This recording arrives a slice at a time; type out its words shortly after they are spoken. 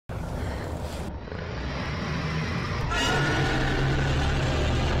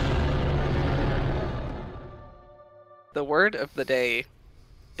The word of the day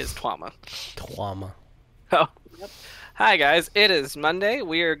is Twama. Twama. Oh. Yep. Hi guys, it is Monday.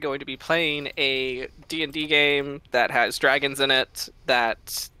 We are going to be playing a D&D game that has dragons in it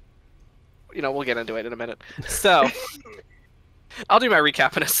that, we'll get into it in a minute. So, I'll do my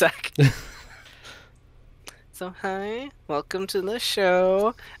recap in a sec. So, hi, welcome to the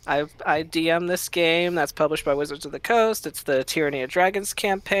show. I DM this game that's published by Wizards of the Coast. It's the Tyranny of Dragons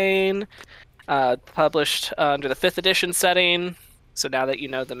campaign, published under the 5th edition setting. So now that you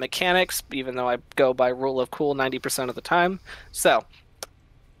know the mechanics, even though I go by rule of cool 90% of the time. So,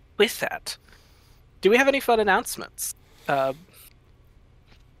 with that, do we have any fun announcements?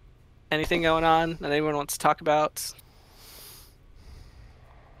 Anything going on that anyone wants to talk about?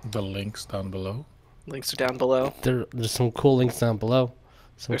 The links down below. Links are down below. There's some cool links down below.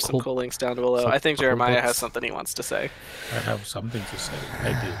 There's some cool links down below. I think Jeremiah has something he wants to say. I have something to say. I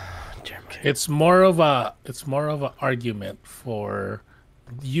do. It's more of an argument for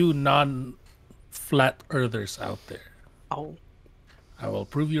you non-flat earthers out there. Oh. I will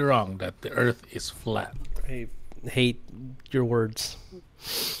prove you wrong that the earth is flat. I hate your words.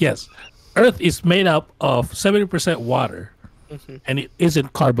 Yes. Earth is made up of 70% water, and it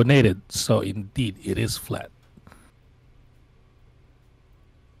isn't carbonated, so indeed it is flat.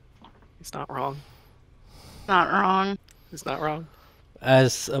 He's not wrong. Not wrong. He's not wrong.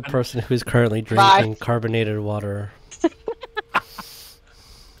 As a person who's currently drinking carbonated water.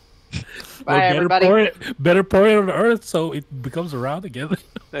 Bye, everybody. Better pour it on the earth so it becomes round again.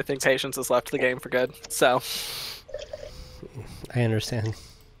 I think Patience has left the game for good. So, I understand.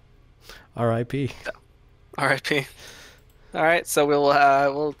 R.I.P. R.I.P. All right, so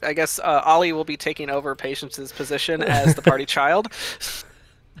we'll I guess Ollie will be taking over Patience's position as the party child.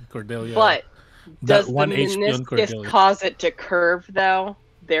 Cordelia. But does the one HP on meniscus Cordelia. cause it to curve, though?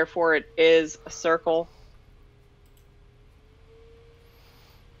 Therefore, it is a circle.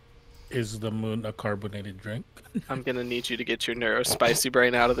 Is the moon a carbonated drink? I'm gonna need you to get your neurospicy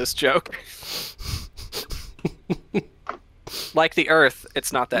brain out of this joke. Like the Earth,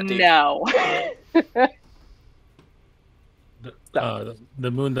 it's not that deep. No.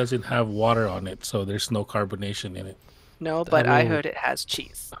 The moon doesn't have water on it, so there's no carbonation in it. No, but I heard it has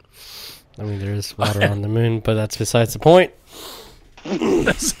cheese. I mean, there is water on the moon, but that's besides the point. How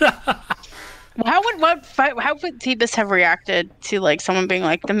would Thebus have reacted to like someone being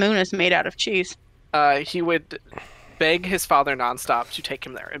like, the moon is made out of cheese? He would beg his father nonstop to take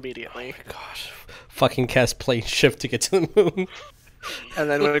him there immediately. Oh, gosh, fucking cast plane shift to get to the moon. And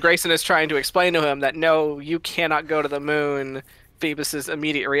then when Grayson is trying to explain to him that no, you cannot go to the moon, Phoebus's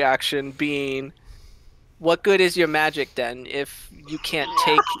immediate reaction being, "What good is your magic then if you can't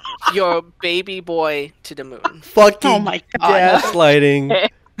take your baby boy to the moon?" Fucking Oh my god. gaslighting.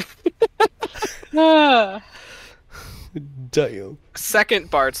 Damn. Second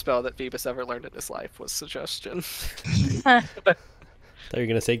bard spell that Phoebus ever learned in his life was suggestion. I thought you were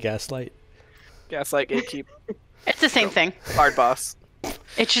gonna say gaslight. Gaslight, gatekeep, It's the same thing. bard boss.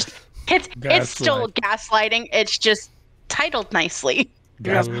 It's just it's still gaslighting. It's just titled nicely.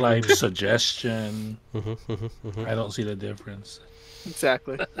 Gaslight suggestion. I don't see the difference.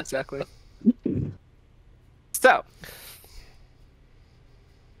 Exactly. So,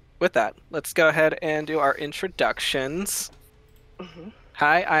 with that, let's go ahead and do our introductions.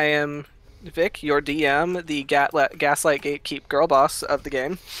 Hi, I am Vic, your DM, the Gaslight Gatekeep girl boss of the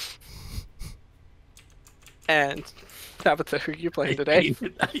game. And Tabatha, who are you playing today?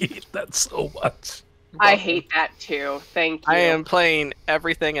 I hate that so much. I hate that too. Thank you. I am playing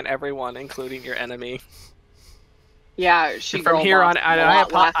everything and everyone, including your enemy. Yeah, she From here on,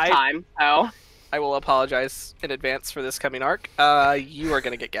 last time. Oh, I will apologize in advance for this coming arc. You are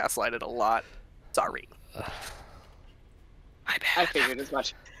going to get gaslighted a lot. Sorry. My bad. I figured as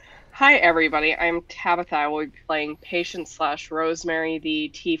much. Hi, everybody. I'm Tabatha. I will be playing Patient/Rosemary, the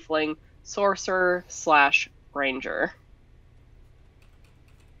Tiefling Sorcerer/Ranger.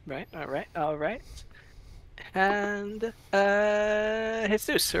 Right, all right. And,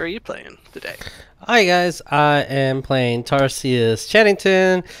 Jesus, who are you playing today? Hi guys, I am playing Tarsius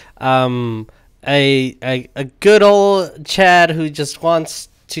Chadington. A good old Chad who just wants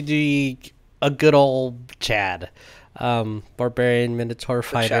to do a good old Chad. Barbarian Minotaur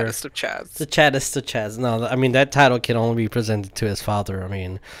fighter. The chaddest of chads. The chaddest of chads. No, I mean that title can only be presented to his father. I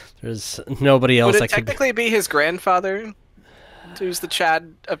mean, there's nobody else Would it that could technically be his grandfather? Who's the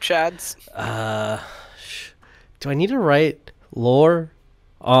Chad of chads? Do I need to write lore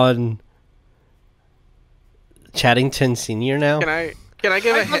on Chadington Senior now? Can I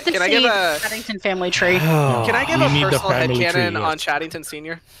give a Chadington family tree? can I give a You need the personal family headcanon tree, on yes. Chadington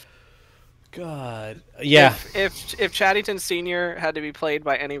Senior? God. Yeah. If Chadington Senior had to be played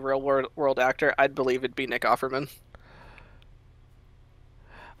by any real world actor, I'd believe it'd be Nick Offerman.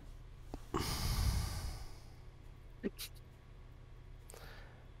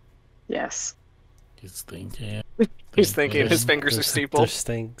 Yes. He's thinking. He's thinking. His fingers are There's steepled.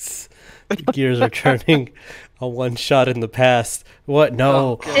 things. The gears are turning. A one shot in the past. What?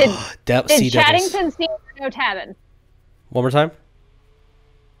 No. Did Chadington Senior know Tabin? One more time.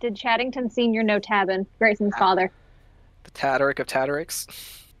 Did Chadington Senior know Tabin, Grayson's father? The Tatterick of Tattericks.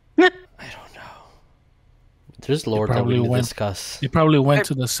 I don't know. There's lore that we need to discuss. They probably went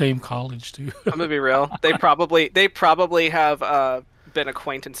to the same college too. I'm gonna be real. They probably have been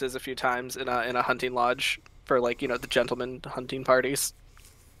acquaintances a few times in a hunting lodge for like, you know, the gentleman hunting parties.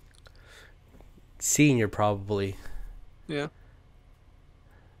 Senior probably. Yeah.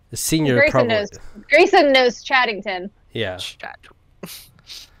 The senior Grayson probably. Grayson knows Chadington. Yeah. Chadwick.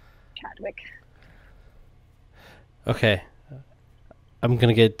 Okay. I'm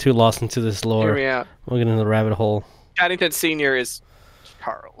gonna get too lost into this lore. Hear me out. We're getting in the rabbit hole. Chadington Senior is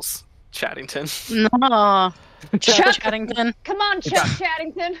Charles Chadington. No. Chuck. Chadington. Come on, Chuck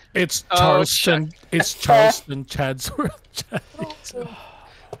Chadington. It's Charleston. It's Charleston Chadsworth.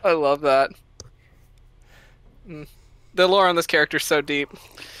 I love that. The lore on this character is so deep.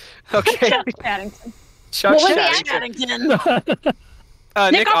 Okay. Chuck Chadington. Chuck What was the Chadington.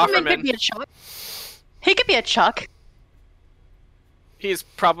 Chadington. Nick Offerman Offerman. could be a Chuck. He could be a Chuck. He's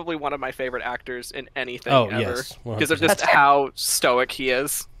probably one of my favorite actors in anything Oh, ever. yes, Because of 100%. just how stoic he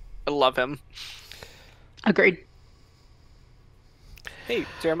is. I love him. Agreed. Hey,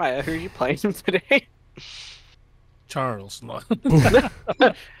 Jeremiah, who are you playing today? Charles. No.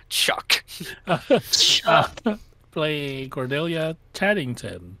 Chuck. Play Cordelia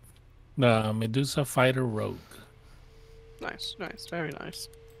Chadington, the Medusa fighter rogue. Nice, very nice.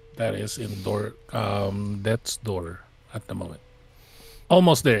 That is in Death's Door at the moment.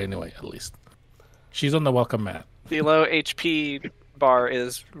 Almost there anyway, at least. She's on the welcome mat. The low HP bar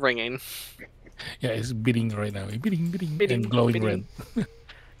is ringing. Yeah, it's beating right now. Beating, Beating, and glowing beating. red.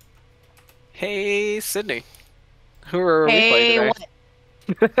 Hey, Sydney. Who are we Hey, playing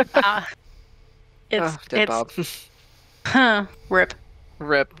today? what? Dead Bob. Rip.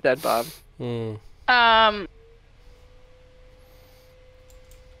 Rip, Dead Bob.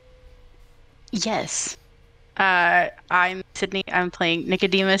 Yes. I'm Sydney. I'm playing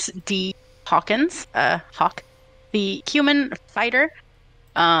Nicodemus D. Hawkins. Hawk, the human fighter.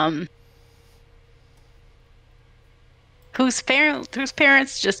 Whose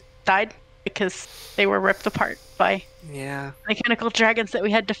parents just died because they were ripped apart by Yeah. mechanical dragons that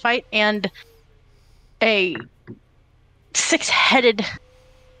we had to fight, and a 6-headed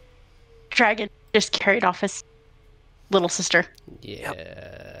dragon just carried off his little sister. Yeah.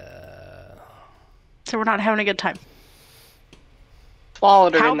 So we're not having a good time.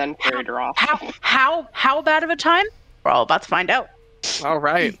 Swallowed her How- and then carried her off. How bad of a time? We're all about to find out. All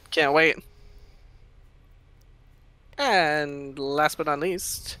right. Can't wait. And last but not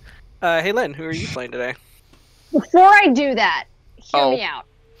least, hey Lynn, who are you playing today? Before I do that, hear Oh. me out.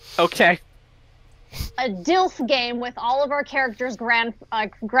 Okay. A DILF game with all of our characters'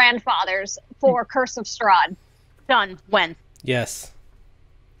 grandfathers for Curse of Strahd. Done. When? Yes.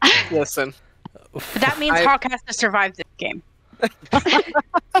 Listen. That means Hawk has to survive this game.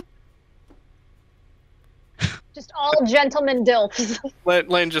 Just all gentlemen DILFs.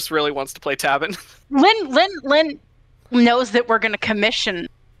 Lynn just really wants to play Tabin. Lynn knows that we're going to commission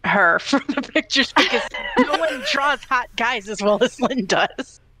her for the pictures because no one draws hot guys as well as Lynn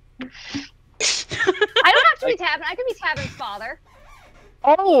does. I don't have to be Tabin. I could be Tabin's father.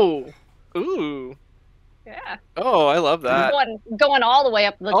 Oh. Ooh. Yeah. Oh, I love that. Going all the way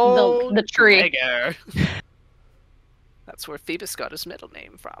up the tree. Dagger. That's where Phoebus got his middle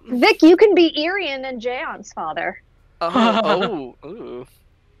name from. Vic, you can be Irian and Jaon's father. Ooh. I kind of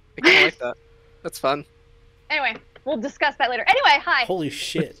like that. That's fun. Anyway, we'll discuss that later. Anyway, hi. Holy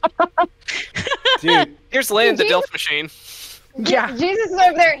shit. Dude. Here's Lynn, the DILF machine. Yeah. Jesus is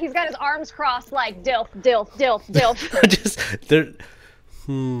over there. He's got his arms crossed like DILF, DILF, DILF, DILF. Just they're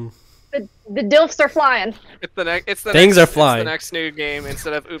The DILFs are flying. It's the Things next, are flying. It's the next new game.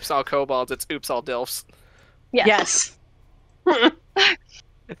 Instead of Oops All Kobolds, it's Oops All DILFs. Yes.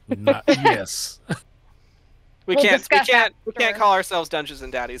 Yes. We We'll can't discuss that call ourselves Dungeons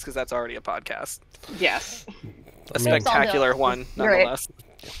and Daddies because that's already a podcast. Yes. A spectacular one, Right. nonetheless.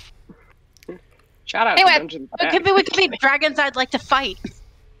 Shout out Anyway, to Dungeons. We could be dragons I'd like to fight.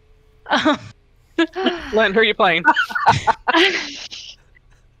 Lynn, who are you playing?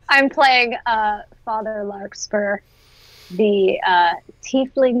 I'm playing Father Larkspur, the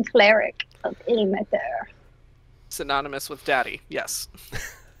Tiefling Cleric. of Ilmater. Synonymous with daddy, yes.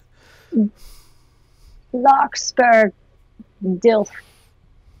 Larkspur Dilf.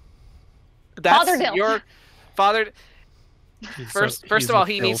 That's Father Dilf. your father. First He's of all, a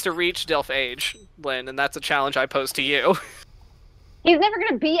he Dilf. needs to reach Dilf age, Lynn, and that's a challenge I pose to you. He's never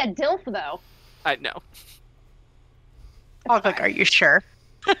gonna be a Dilf though. I know. I'll like, are you sure?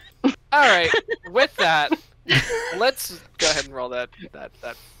 All right. With that, let's go ahead and roll that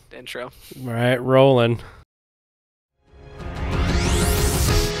intro. All right, rolling.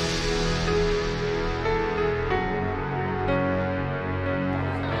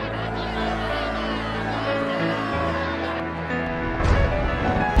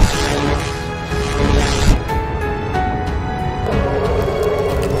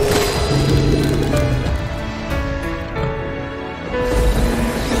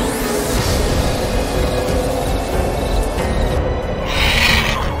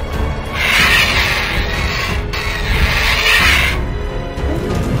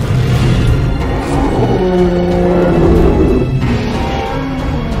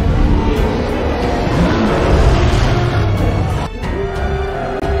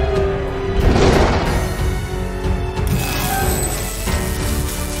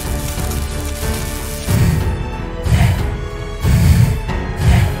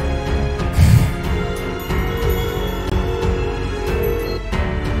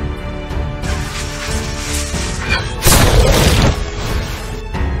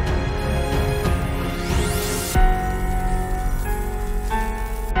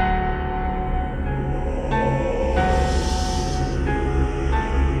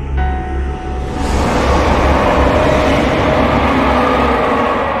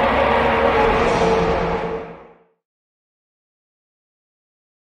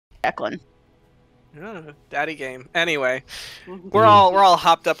 Declan. Daddy game. Anyway, we're all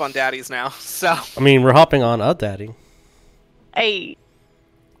hopped up on daddies now. So I mean, we're hopping on a daddy. Hey.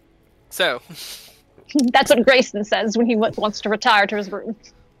 so. That's what Grayson says when he wants to retire to his room.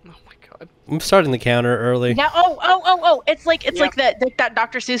 Oh my god. I'm starting the counter early. Now, it's like that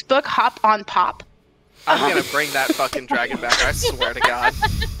Dr. Seuss book, Hop on Pop. I'm gonna bring that fucking dragon back. I swear to God.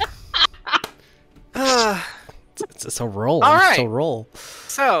 It's a roll. All It's a right. roll.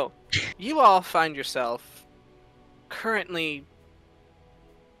 So, you all find yourself currently.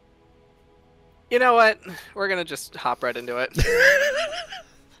 You know what? We're gonna just hop right into it.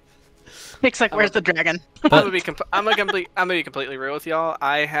 Nick's like, where's the dragon? I'm gonna be completely real with y'all.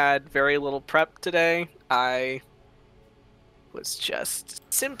 I had very little prep today. I was just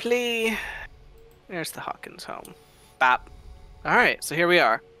simply. There's the Hawkins home. Bop. All right, so here we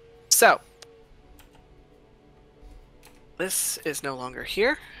are. So this is no longer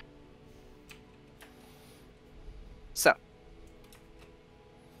here. So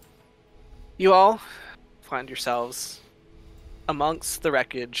you all find yourselves amongst the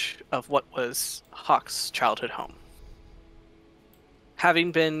wreckage of what was Hawk's childhood home.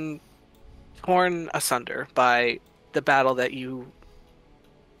 Having been torn asunder by the battle that you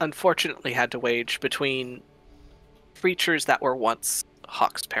unfortunately had to wage between creatures that were once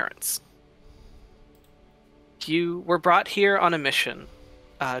Hawk's parents. You were brought here on a mission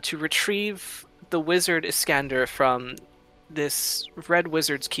to retrieve the wizard Iskander from this red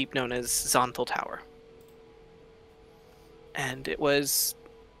wizard's keep known as Zonthal Tower. And it was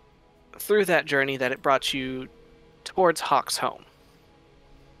through that journey that it brought you towards Hawk's home.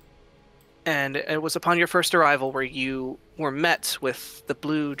 And it was upon your first arrival where you were met with the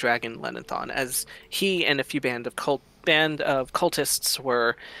blue dragon Lenithon, as he and a few band of cultists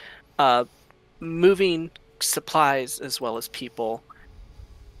were moving supplies as well as people.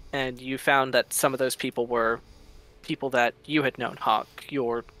 And you found that some of those people were people that you had known, Hawk,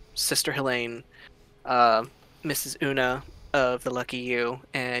 your sister Helene, Mrs. Una of the Lucky You,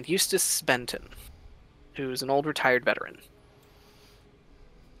 and Eustace Benton, who's an old retired veteran.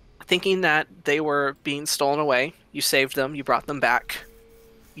 Thinking that they were being stolen away, you saved them, you brought them back.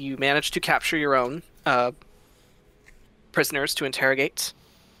 You managed to capture your own prisoners to interrogate.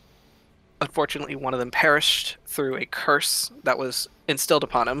 Unfortunately, one of them perished through a curse that was instilled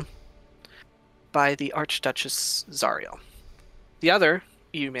upon him by the Archduchess Zariel. The other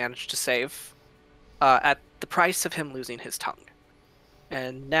you managed to save at the price of him losing his tongue.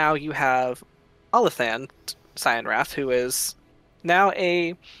 And now you have Olathan Cyanrath, who is now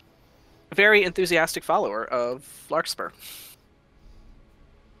a very enthusiastic follower of Larkspur.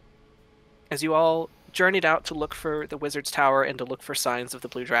 As you all journeyed out to look for the Wizard's Tower and to look for signs of the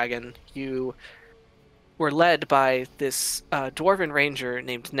Blue Dragon, you were led by this dwarven ranger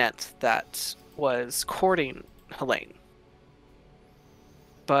named Neth that was courting Helene.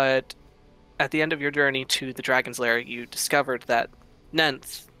 But at the end of your journey to the Dragon's Lair, you discovered that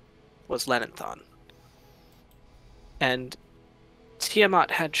Nenth was Lenanthon. And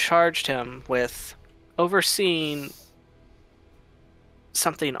Tiamat had charged him with overseeing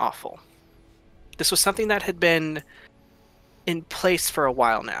something awful. This was something that had been in place for a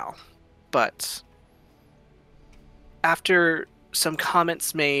while now, but after some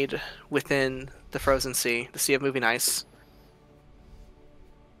comments made within the Frozen Sea, the Sea of Moving Ice,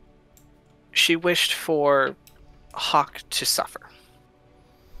 she wished for Hawk to suffer.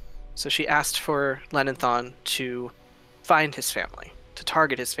 So she asked for Lenanthon to find his family, to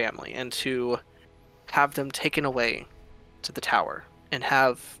target his family, and to have them taken away to the tower and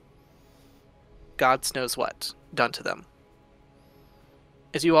have God knows what done to them.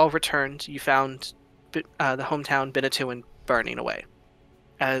 As you all returned, you found the hometown Binatuan burning away,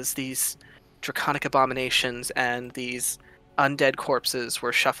 as these draconic abominations and these undead corpses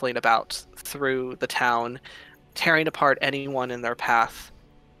were shuffling about through the town, tearing apart anyone in their path.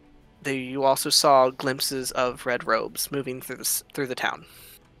 You also saw glimpses of red robes moving through the town.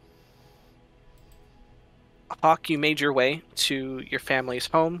 Hawk, you made your way to your family's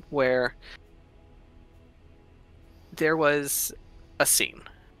home, where there was a scene.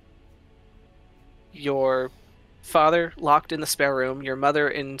 Your father locked in the spare room, your mother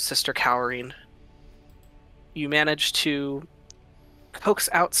and sister cowering. You managed to coax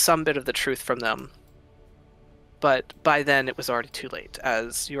out some bit of the truth from them, but by then it was already too late,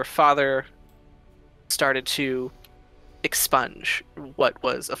 as your father started to expunge what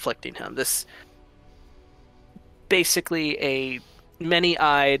was afflicting him. This basically a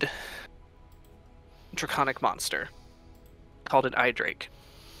many-eyed draconic monster called an eye drake.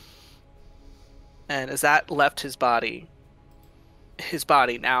 And as that left his body,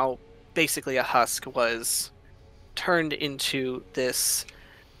 now basically a husk, was turned into this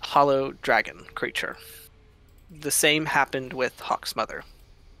hollow dragon creature. The same happened with Hawk's mother.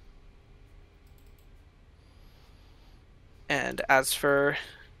 And as for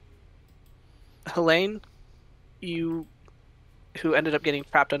Helene, who ended up getting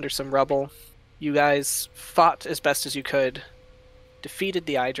trapped under some rubble, you guys fought as best as you could, defeated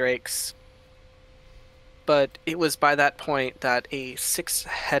the eye drakes, but it was by that point that a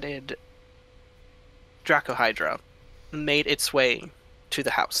 6-headed Dracohydra made its way to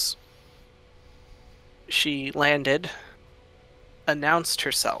the house. She landed, announced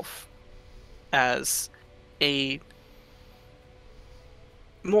herself as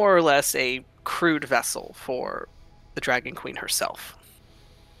more or less a crude vessel for the Dragon Queen herself.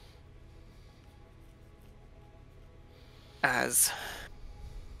 As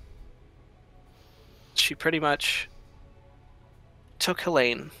she pretty much took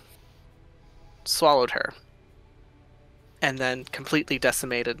Helene, swallowed her, and then completely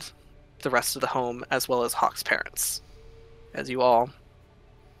decimated the rest of the home, as well as Hawk's parents, as you all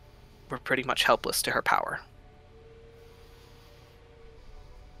were pretty much helpless to her power.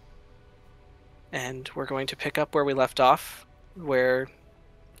 And we're going to pick up where we left off, where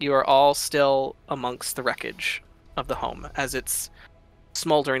you are all still amongst the wreckage of the home as it's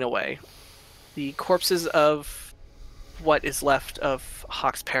smoldering away. The corpses of what is left of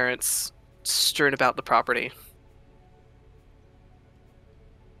Hawk's parents strewn about the property.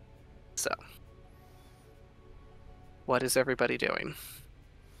 So, what is everybody doing?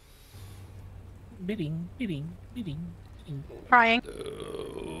 Bidding. Crying.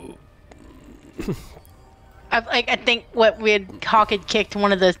 I think Hawk had kicked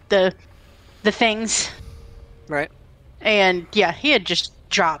one of the things. Right. And yeah, he had just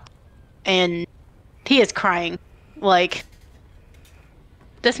dropped. And he is crying. Like,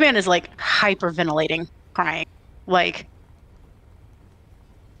 this man is like hyperventilating, crying. Like,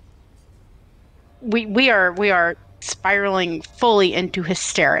 we are spiraling fully into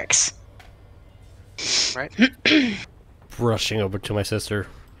hysterics. Right. Rushing over to my sister.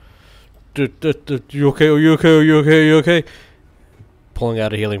 You okay? Are you okay? Are you okay? Are you okay? Pulling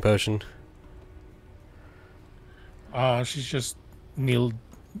out a healing potion. She's just kneeled,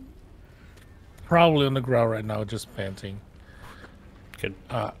 probably on the ground right now, just panting. Good.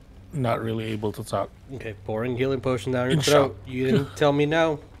 Not really able to talk. Okay, pouring healing potion down your In throat. shock. You didn't tell me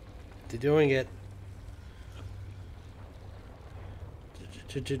no. They're doing it.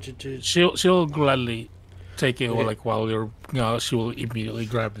 She'll gladly take it, Okay. like while she will immediately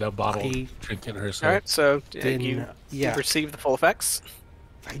grab the bottle, drink it herself. All right. So Then, you yeah. receive the full effects.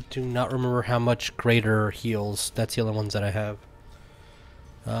 I do not remember how much greater heals. That's the only ones that I have.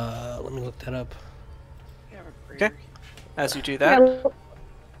 Let me look that up. Okay. As you do that, Yeah,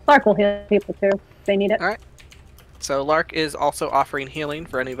 Lark will heal people too if they need it. all right. So Lark is also offering healing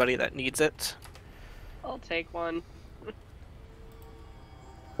for anybody that needs it. I'll take one.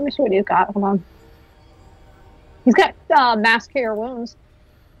 Let me see what he's got. Hold on. He's got mass cure wounds.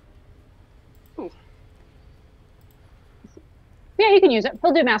 Ooh. Yeah, you can use it.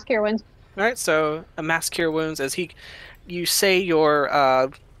 He'll do mass cure wounds. All right, so a mass cure wounds as you say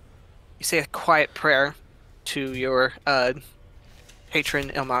your you say a quiet prayer to your patron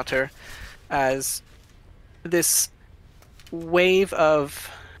Ilmater as this wave of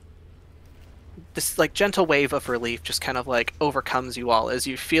this like gentle wave of relief just kind of like overcomes you all as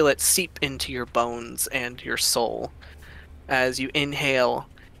you feel it seep into your bones and your soul as you inhale,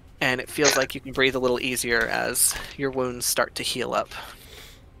 and it feels like you can breathe a little easier as your wounds start to heal up.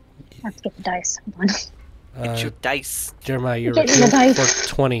 Let's get the dice. Hold on. Get your dice. Jeremiah, you're Get the dice. for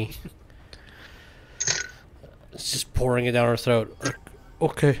 20. It's just pouring it down her throat.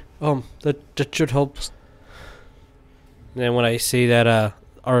 Okay, that should help. And then when I see that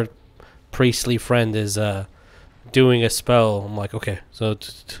our priestly friend is doing a spell, I'm like, okay, so okay,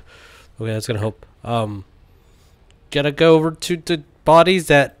 that's gonna help. Gotta go over to the bodies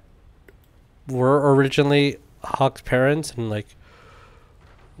that were originally Hawk's parents, and like,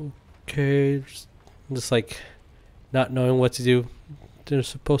 okay, just like not knowing what to do. They're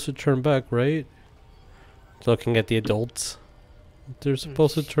supposed to turn back, right? Looking at the adults, they're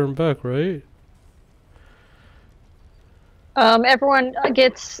supposed to turn back, right? Everyone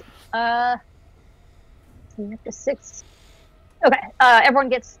gets up to 6. Okay, everyone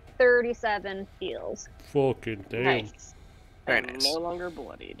gets 37 heals. Fucking damn. Nice. Very I'm nice. no longer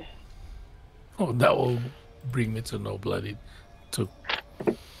bloodied. Oh, that will bring me to no bloodied. To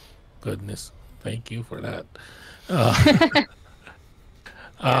goodness, thank you for that.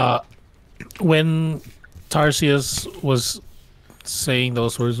 When Tarsius was saying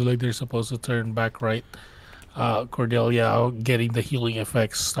those words, like they're supposed to turn back, right? Cordelia, getting the healing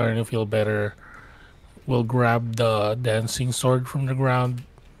effects, starting to feel better, will grab the dancing sword from the ground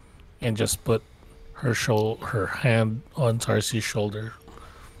and just put her hand on Tarsius' shoulder,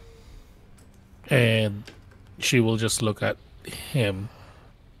 and she will just look at him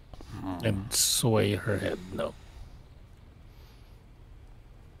and sway her head. No,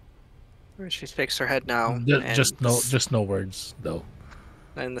 She shakes her head now. just no words though.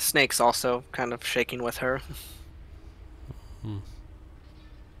 And the snake's also kind of shaking with her.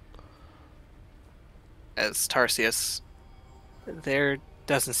 As Tarsius, there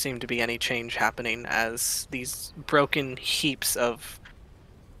doesn't seem to be any change happening as these broken heaps of,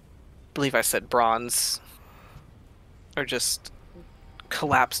 I believe I said bronze, are just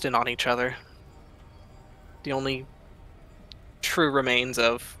collapsed in on each other. The only true remains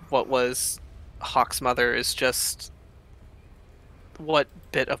of what was Hawk's mother is just what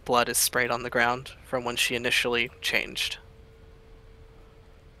bit of blood is sprayed on the ground from when she initially changed.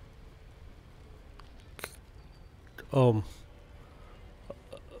 Gotta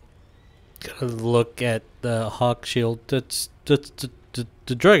look at the Hawk shield. That's the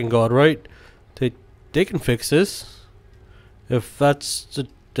dragon god, right? They can fix this. If that's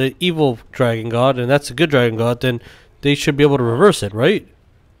the evil dragon god and that's a good dragon god, then they should be able to reverse it, right?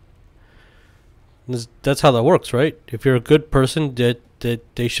 That's how that works, right? If you're a good person,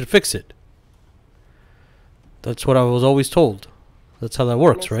 they should fix it. That's what I was always told. That's how that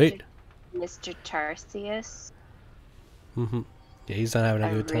works, right? Mr. Tarsius. Mm-hmm. Yeah, he's not having a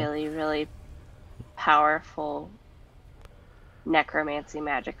A good time. really, really powerful necromancy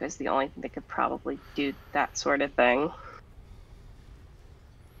magic is the only thing that could probably do that sort of thing.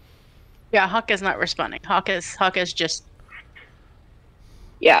 Yeah, Hawk is not responding. Hawk is just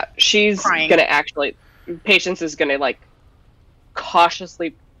Yeah, she's crying. gonna actually. Patience is gonna like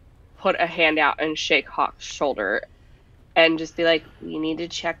cautiously put a hand out and shake Hawk's shoulder, and just be like, We need to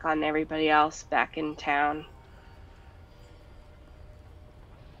check on everybody else back in town.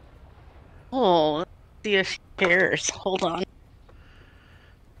 Oh, let's see if he cares. Hold on.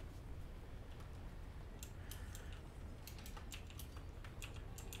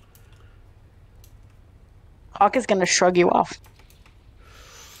 Hawk is gonna shrug you off.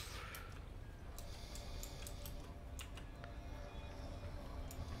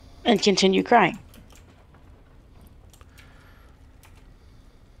 And continue crying.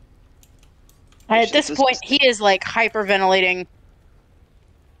 At this point, he is like hyperventilating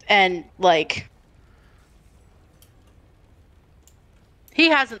and like he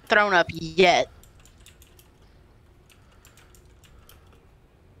hasn't thrown up yet.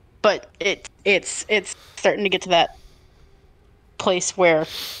 But it's starting to get to that place where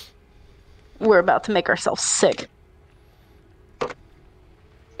we're about to make ourselves sick.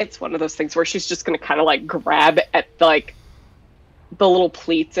 it's one of those things where she's just gonna kind of like grab at like the little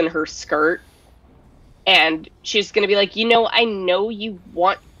pleats in her skirt, and she's gonna be like, I know you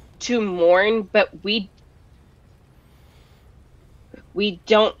want to mourn, but we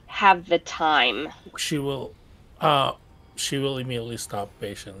don't have the time. She will immediately stop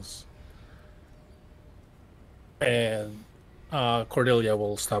Patience, and Cordelia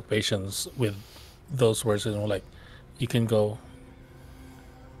will stop Patience with those words, and like, you can go.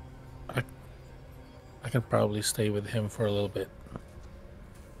 I can probably stay with him for a little bit.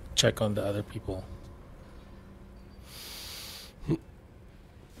 Check on the other people.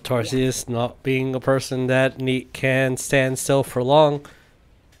 Tarsius not being a person that can stand still for long,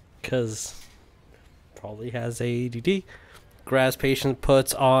 because probably has ADD. Grabs Patience,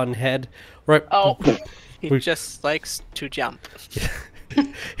 puts on head. Right. Oh, He just likes to jump.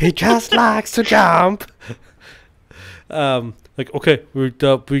 He just likes to jump. Like, okay, we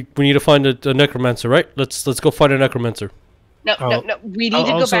need to find a necromancer, right? Let's go find a necromancer. no. We need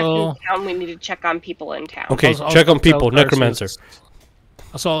to go back to town. We need to check on people in town. Okay, Also check on tell people, necromancer.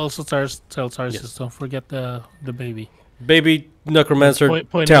 Also tell Tarsius, don't forget the baby. Baby necromancer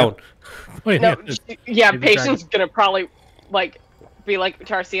Point town. No, yeah, Baby Patience gonna probably like be like,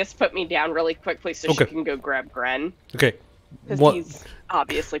 Tarsius, put me down really quickly so Okay. she can go grab Gren, Okay. because he's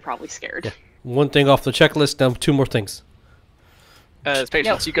obviously probably scared. Yeah. One thing off the checklist, now 2 more things. As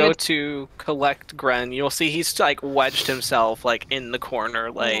Patience, No, you go good. to collect Gren, you'll see he's like wedged himself like in the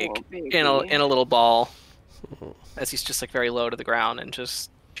corner, like baby. in a little ball, as he's just like very low to the ground and just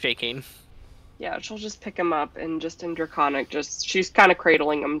shaking. Yeah, she'll just pick him up and just in Draconic, she's kind of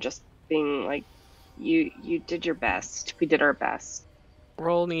cradling him, just being like, you did your best. We did our best.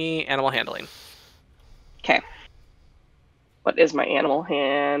 Roll me animal handling. Okay. What is my animal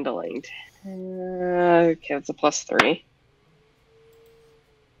handling? Okay, it's a +3.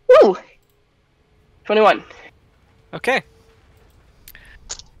 Woo! 21. Okay.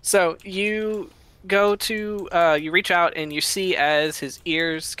 So you go to you reach out and you see as his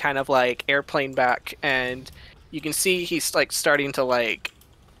ears kind of like airplane back, and you can see he's like starting to like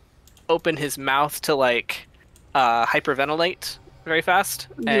open his mouth to like hyperventilate very fast,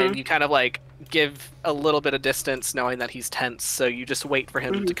 and you kind of like give a little bit of distance knowing that he's tense, so you just wait for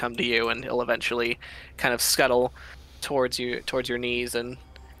him to come to you, and he'll eventually kind of scuttle towards your knees and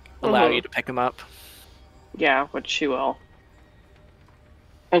allow you to pick him up. Yeah, which she will.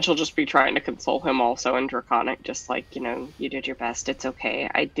 And she'll just be trying to console him also in Draconic, just like, you did your best, it's okay.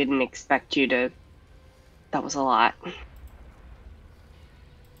 I didn't expect you to... That was a lot.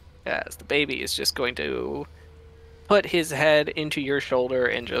 As the baby is just going to put his head into your shoulder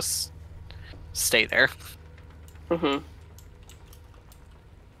and just stay there. Mm-hmm.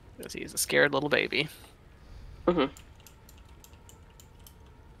 Because he's a scared little baby. Mm-hmm.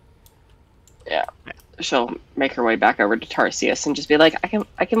 Yeah. She'll make her way back over to Tarsius and just be like,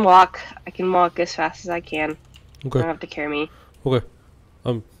 I can walk as fast as I can. You Okay. don't have to carry me. Okay.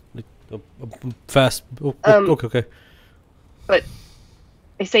 Fast. Okay. But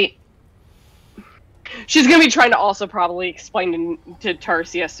I say she's gonna be trying to also probably explain to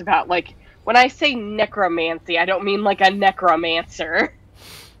Tarsius about, like, when I say necromancy, I don't mean like a necromancer.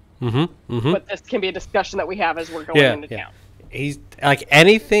 But this can be a discussion that we have as we're going into town. He's like,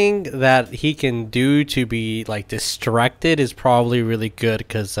 anything that he can do to be like distracted is probably really good,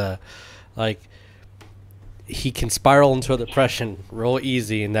 because like he can spiral into a depression real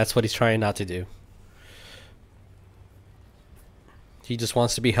easy, and that's what he's trying not to do. He just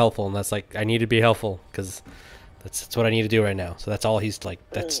wants to be helpful, and that's like, I need to be helpful because that's what I need to do right now. So that's all he's like.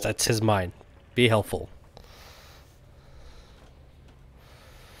 That's his mind. Be helpful.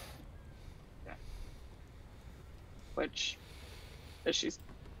 Which, as she's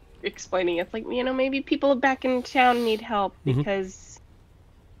explaining, it's like, maybe people back in town need help because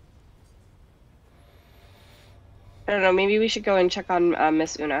I don't know, maybe we should go and check on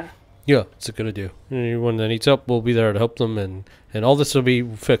Miss Una. Yeah, it's a good idea. Anyone that needs help, we'll be there to help them, and all this will be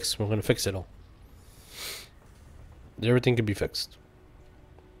fixed. We're gonna fix it all. Everything can be fixed.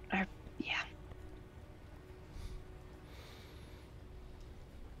 Yeah.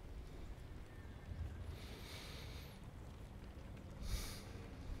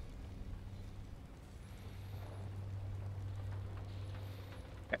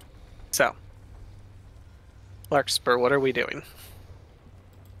 So, Larkspur, what are we doing?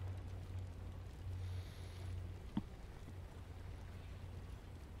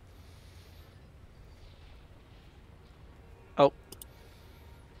 Oh.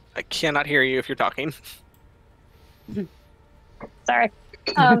 I cannot hear you if you're talking. Sorry.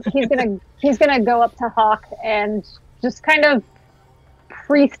 He's gonna go up to Hawk and just kind of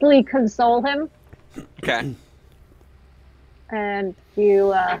priestly console him, Okay. and if you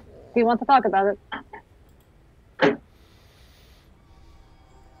want to talk about it.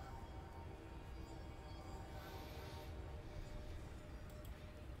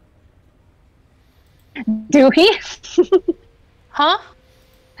 Do he? Huh?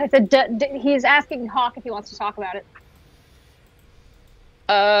 I said, he's asking Hawk if he wants to talk about it.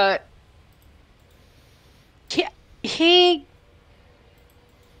 He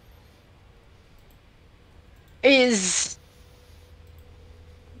is.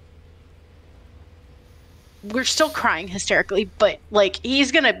 We're still crying hysterically, but like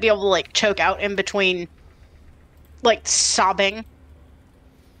he's gonna be able to like choke out in between, like sobbing,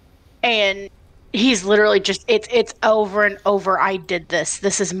 and he's literally just it's over and over. I did this.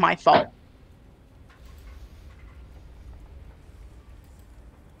 This is my fault.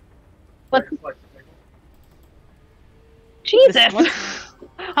 What? Jesus!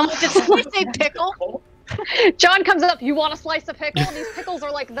 I'm like, did somebody say pickle? John comes up. You want a slice of pickle? These pickles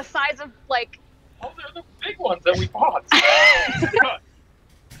are like the size of like. Oh, they're the big ones that we bought.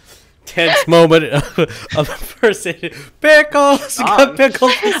 Tense moment of the person. Pickles! You got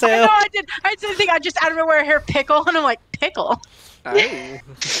pickles for I sale. know I did. I did think I just out of nowhere hear pickle, and I'm like, pickle. Oh.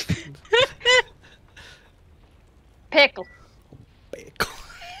 Pickle. Pickle.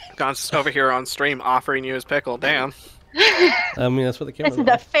 John's over here on stream offering you his pickle. Damn. I mean, that's what the camera. This is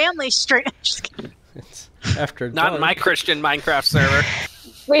the family stream. Just kidding. It's after Not dark. my Christian Minecraft server.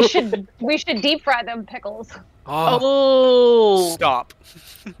 We should deep fry them pickles. Oh, Stop.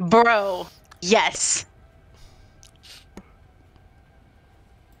 bro. Yes.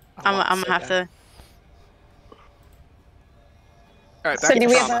 I'm gonna have to. All right, back Cindy,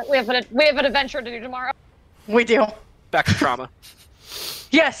 to we trauma. have an adventure to do tomorrow. We do. Back to trauma.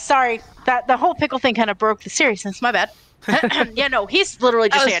 Yes. Sorry. That the whole pickle thing kind of broke the seriousness. My bad. Yeah. No. He's literally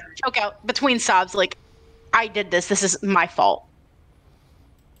just saying choke out between sobs. Like, I did this. This is my fault.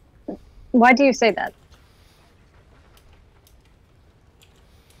 Why do you say that?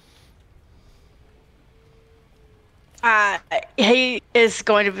 He is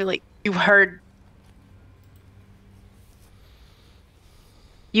going to be like, you heard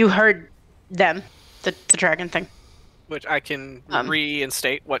them, the dragon thing. Which I can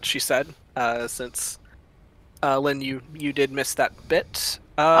reinstate what she said, since Lynn, you did miss that bit.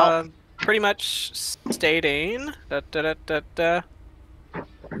 Pretty much stating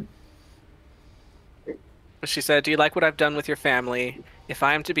She said, "Do you like what I've done with your family? If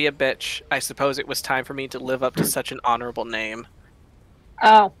I am to be a bitch, I suppose it was time for me to live up to such an honorable name."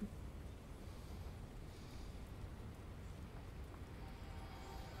 Oh.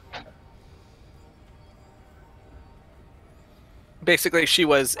 Basically, she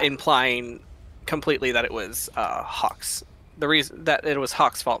was implying completely that it was Hawk's. The reason that it was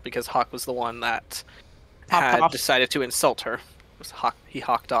Hawk's fault because Hawk was the one that had decided to insult her. It was Hawk. He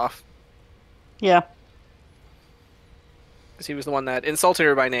hawked off. Yeah. Because he was the one that insulted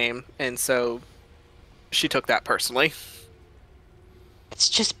her by name, and so she took that personally. It's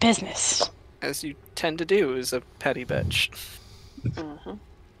just business. As you tend to do as a petty bitch. Mm-hmm.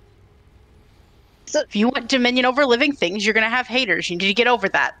 So if you want dominion over living things, you're going to have haters. You need to get over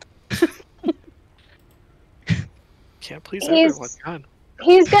that. Can't please everyone. God.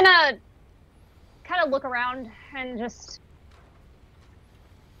 He's gonna kind of look around and just...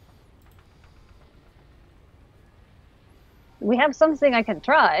 We have something I can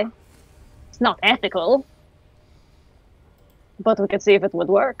try. It's not ethical. But we could see if it would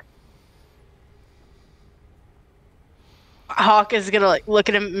work. Hawk is going to like look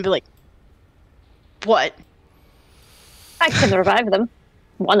at him and be like, what? I can revive them.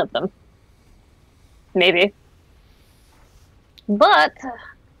 One of them. Maybe. But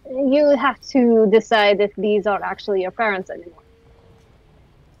you have to decide if these are actually your parents anymore.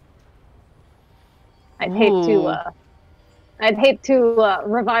 I'd hate to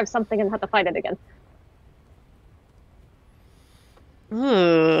revive something and have to fight it again.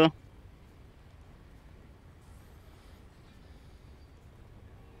 Ooh.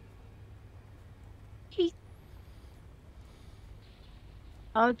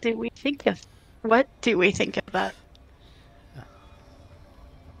 What do we think of that?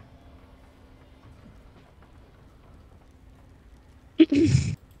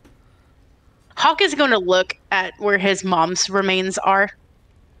 Hawk is going to look at where his mom's remains are,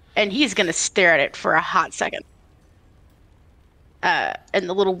 and he's going to stare at it for a hot second. And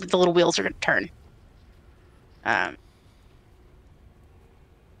the little wheels are going to turn. I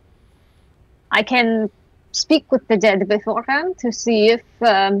can speak with the dead beforehand to see if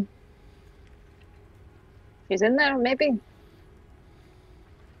he's in there, maybe.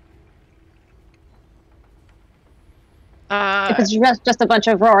 If it's just a bunch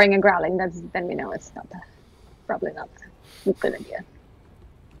of roaring and growling, then we know it's probably not a good idea.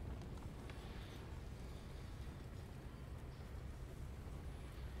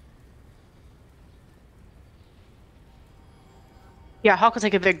 Yeah, Hawk will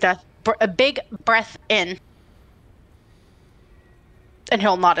take a big breath in, and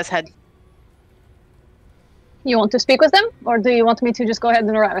he'll nod his head. You want to speak with them, or do you want me to just go ahead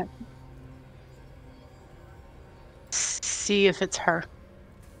and arrive it? See if it's her.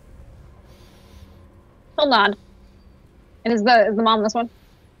 He'll nod. And is the mom this one?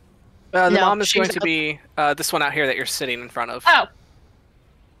 The No, mom is she's going to be this one out here that you're sitting in front of. Oh.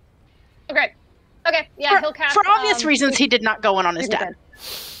 Okay. Okay. Yeah, he'll cast. For obvious reasons, he did not go in on his Speak dad.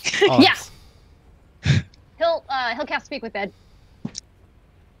 with Oh, Yeah. He'll cast Speak with Dead.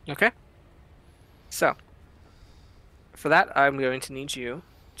 Okay. So, for that, I'm going to need you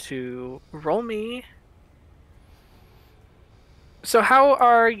to roll me. So, how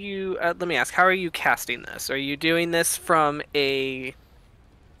are you? Let me ask. How are you casting this? Are you doing this from a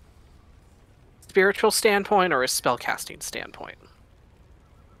spiritual standpoint or a spellcasting standpoint?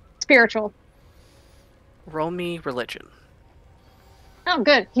 Spiritual. Roll me religion. Oh,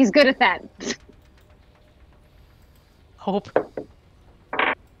 good. He's good at that. Hope.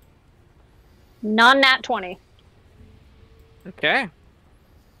 Non-nat 20. Okay.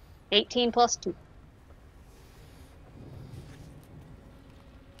 18 plus 2.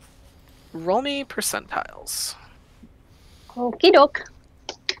 Roll me percentiles. Okie doke.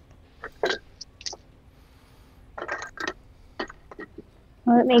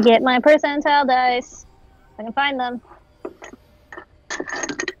 Let me get my percentile dice. If I can find them.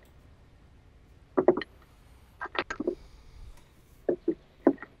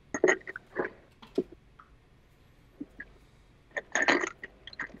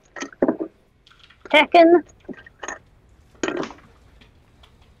 Tekken.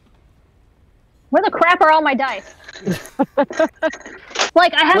 Where the crap are all my dice?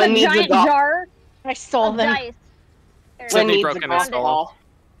 Like, I have Lynn a needs a giant doll. jar I stole of them. dice. Sydney needs broke a in his golf ball.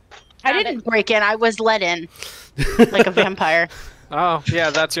 I didn't break in. I was let in, like a vampire. Oh,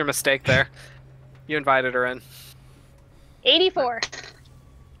 yeah, that's your mistake there. You invited her in. 84.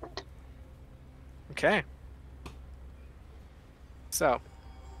 Okay. So,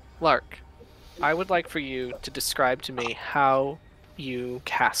 Lark, I would like for you to describe to me how you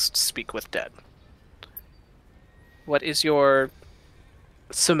cast Speak with Dead. What is your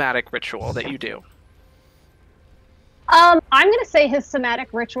somatic ritual that you do? I'm gonna say his somatic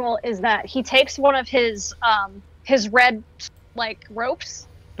ritual is that he takes one of his red like ropes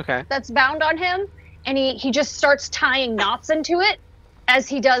Okay. that's bound on him, and he just starts tying knots into it as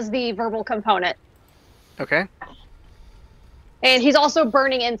he does the verbal component. Okay. And he's also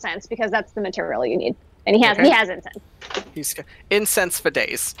burning incense because that's the material you need. And he has incense. He's incense for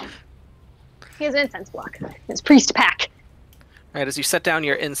days. He has an incense block. His priest pack. All right, as you set down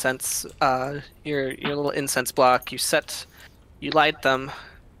your incense, your little incense block, you light them.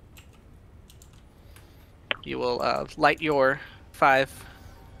 You will light your 5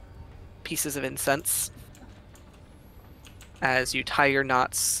 pieces of incense as you tie your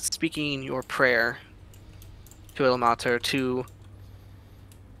knots, speaking your prayer to Ilmater to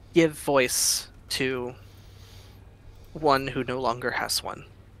give voice to one who no longer has one.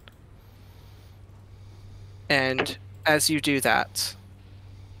 And as you do that,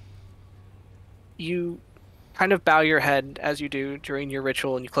 you kind of bow your head as you do during your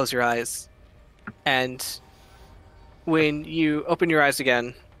ritual, and you close your eyes. And when you open your eyes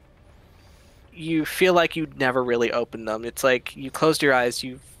again, you feel like you'd never really opened them. It's like you closed your eyes,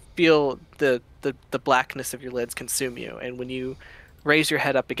 you feel the blackness of your lids consume you, and when you raise your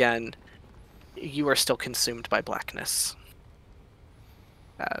head up again, you are still consumed by blackness.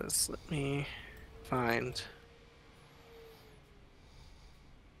 Let me find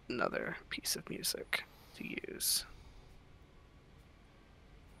another piece of music to use.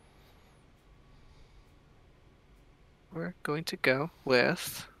 We're going to go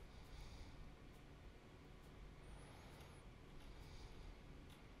with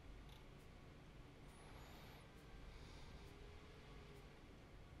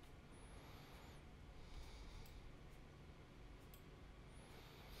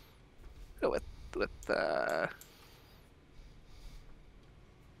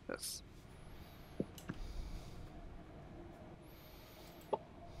this.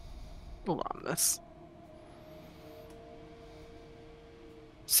 Hold on this.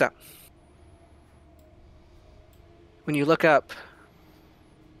 So, when you look up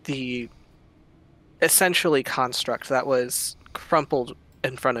the essentially construct that was crumpled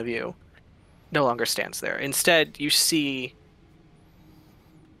in front of you, no longer stands there. Instead, you see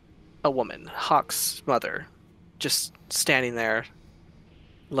a woman, Hawk's mother, just standing there,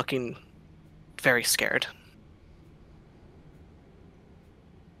 looking very scared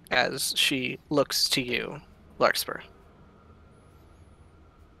as she looks to you, Larkspur.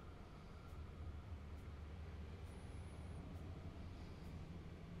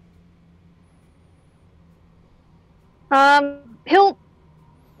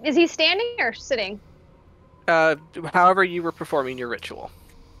 Is he standing or sitting? However you were performing your ritual.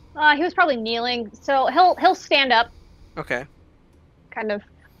 He was probably kneeling, so he'll stand up, Okay. kind of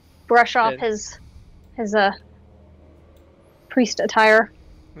brush off Good. his priest attire.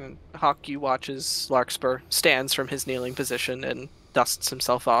 And Hawk, you watch as Larkspur stands from his kneeling position and dusts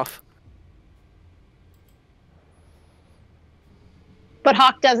himself off. But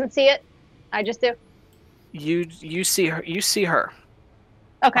Hawk doesn't see it. I just do. You see her. You see her.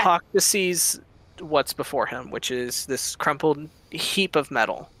 Okay. Hawk just sees what's before him, which is this crumpled heap of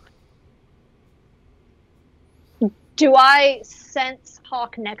metal. Do I sense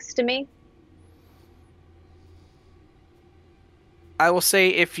Hawk next to me? I will say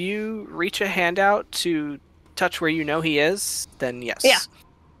if you reach a hand out to touch where you know he is, then yes. Yeah.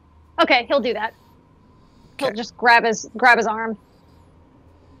 Okay, he'll do that. He'll Okay. just grab his arm.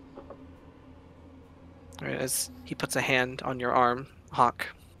 All right, as he puts a hand on your arm, Hawk.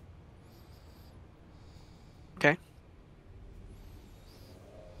 Okay.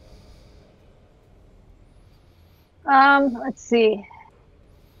 Let's see.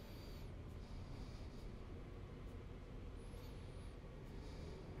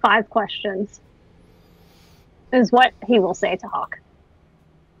 Five questions is what he will say to Hawk.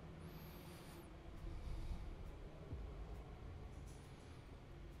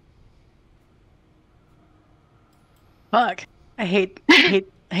 Fuck. I hate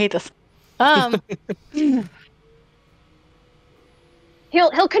this.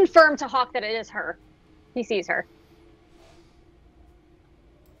 He'll confirm to Hawk that it is her. He sees her.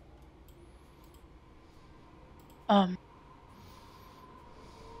 Um.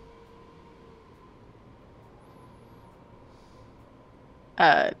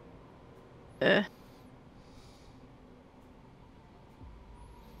 Uh.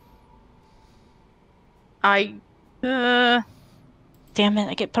 I. Damn it!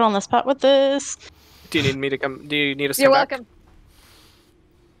 I get put on the spot with this. Do you need me to come? Do you need us to You're come back?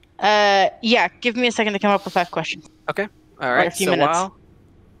 welcome. Yeah. Give me a second to come up with 5 questions. Okay. All Or a right. few So minutes.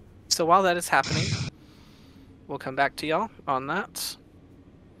 while that is happening, we'll come back to y'all on that.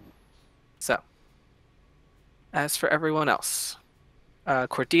 So, as for everyone else,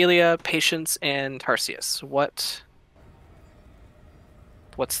 Cordelia, Patience, and Tarsius, what's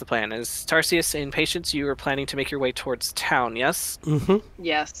the plan? Is Tarsius and Patience, you are planning to make your way towards town? Yes. Mm-hmm.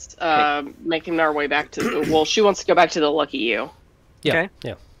 Yes, making our way back to. Well, she wants to go back to the Lucky You. Yeah. Okay.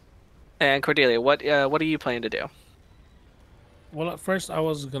 Yeah. And Cordelia, what are you planning to do? Well, at first I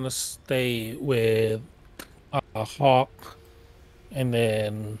was gonna stay with Hawk, and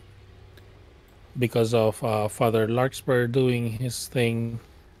then because of Father Larkspur doing his thing,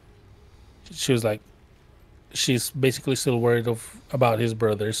 she was like, she's basically still worried about his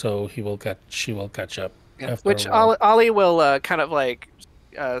brother, so she will catch up. After Which a while. Ollie will kind of like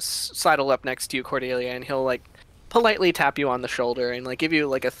sidle up next to you, Cordelia, and he'll like politely tap you on the shoulder and like give you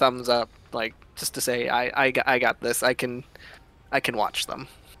like a thumbs up, like just to say, I got this. I can watch them.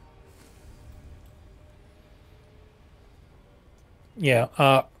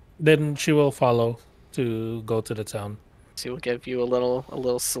 Yeah. Then she will follow to go to the town. So he'll give you a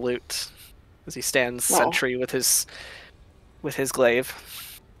little salute as he stands Aw. sentry with his glaive.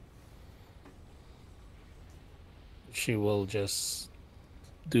 She will just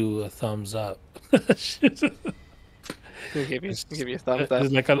do a thumbs up. He'll give you a thumbs up.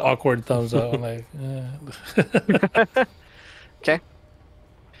 It's like an awkward thumbs up. I'm like, Okay.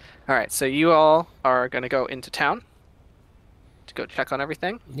 All right. So you all are gonna go into town to go check on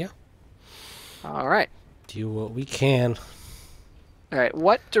everything. Yeah. All right. Do what we can. All right.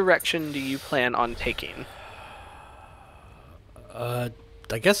 What direction do you plan on taking? I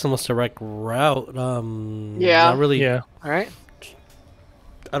guess the most direct route. Yeah. Not really. yeah. All right.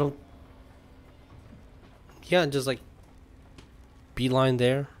 I don't. Yeah, just like beeline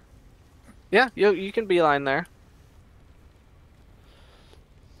there. Yeah. You can beeline there.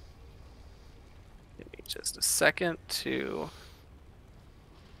 Give me just a second to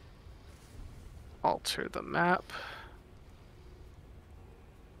alter the map.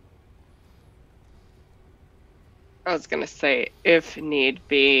 I was gonna say, if need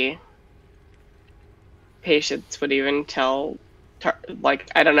be, Patience would even tell, like,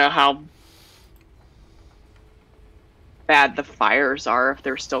 I don't know how bad the fires are, if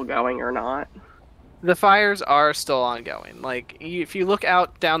they're still going or not. The fires are still ongoing. Like, if you look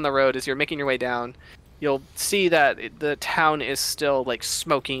out down the road as you're making your way down, you'll see that the town is still, like,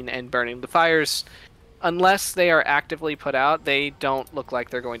 smoking and burning. The fires, unless they are actively put out, they don't look like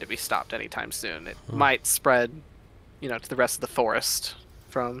they're going to be stopped anytime soon. It might spread, to the rest of the forest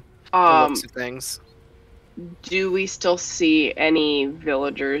from the looks of things. Do we still see any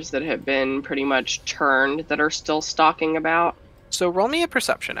villagers that have been pretty much turned that are still stalking about? So roll me a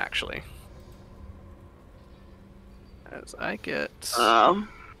perception, actually. As I get...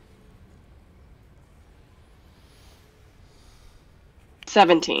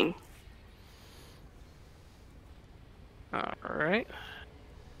 17. Alright.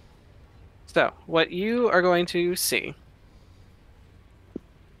 So, what you are going to see...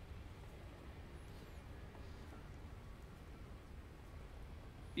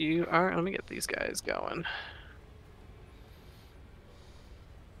 Let me get these guys going.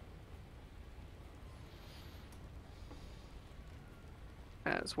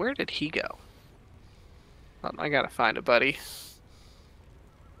 Where did he go? I gotta find a buddy.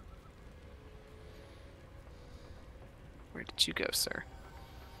 Where did you go, sir?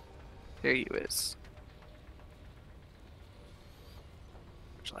 There you is.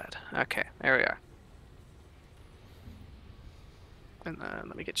 Lad. Okay, there we are. And then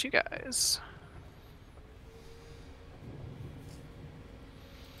let me get you guys.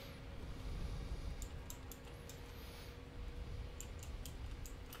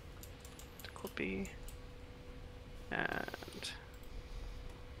 Copy. And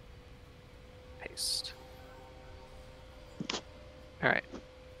paste. Alright.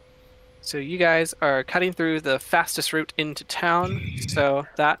 So you guys are cutting through the fastest route into town, so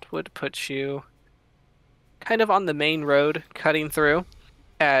that would put you kind of on the main road cutting through,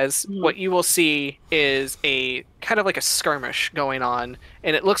 as what you will see is a kind of like a skirmish going on,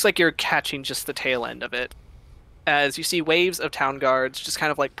 and it looks like you're catching just the tail end of it, as you see waves of town guards just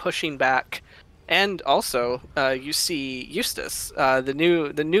kind of like pushing back. And also you see Eustace,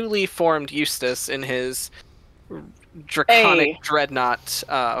 the newly formed Eustace in his draconic dreadnought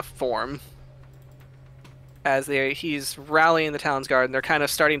form, as he's rallying the town's guard, and they're kind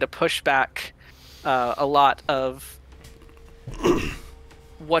of starting to push back a lot of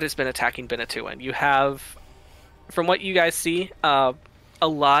what has been attacking Benatuan. You have, from what you guys see, a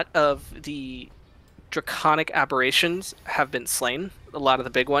lot of the draconic aberrations have been slain, a lot of the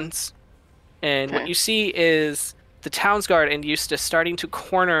big ones. And what you see is the town's guard and Eustace starting to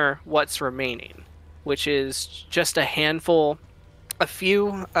corner what's remaining, which is just a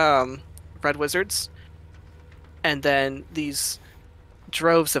few red wizards, and then these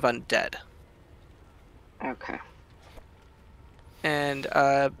droves of undead. Okay. And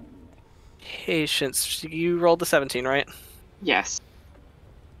patience. You rolled the 17, right? Yes.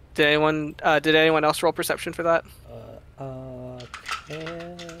 Did anyone else roll perception for that? Go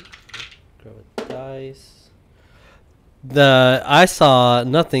with dice. I saw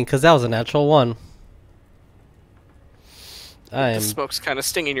nothing because that was a natural one. The smoke's kind of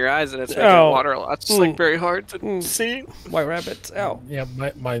stinging your eyes, and it's making water a lot. It's like very hard to see. White rabbits. Ow. Yeah,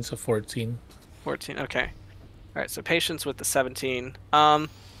 mine's a 14. 14. Okay. All right. So patience with the 17.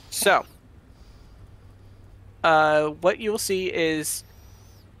 So what you will see is,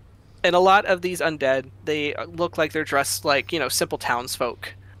 in a lot of these undead, they look like they're dressed like, simple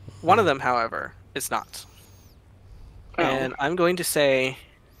townsfolk. One of them, however, is not. Oh. And I'm going to say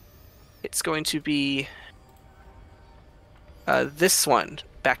it's going to be this one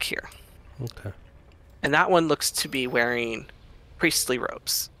back here. Okay. And that one looks to be wearing priestly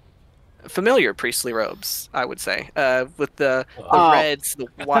robes. Familiar priestly robes, I would say, with the reds, the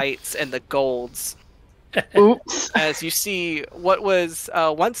whites, and the golds. Oops. As you see what was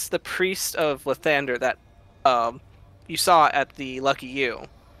once the priest of Lathander that you saw at the Lucky You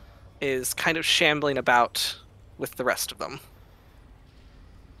is kind of shambling about with the rest of them.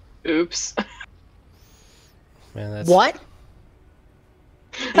 Oops. Man, that's... What?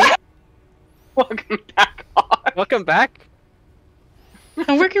 Welcome back on. Welcome back.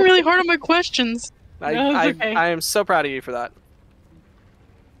 I'm working really hard on my questions. I am so proud of you for that.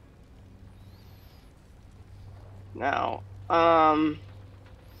 Now,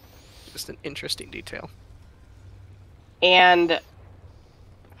 just an interesting detail. And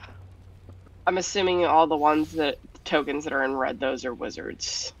I'm assuming all the tokens that are in red, those are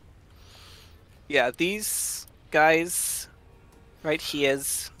wizards. Yeah, these guys right here,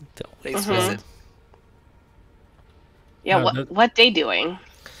 these wizards. Yeah, what they doing?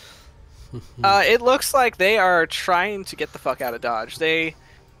 It looks like they are trying to get the fuck out of Dodge.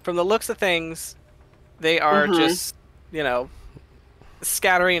 From the looks of things, they are just you know,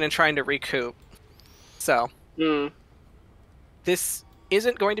 scattering and trying to recoup. So this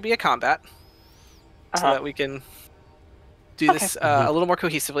isn't going to be a combat, so that we can do this a little more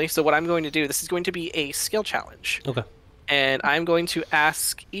cohesively. So what I'm going to do, this is going to be a skill challenge. Okay. And I'm going to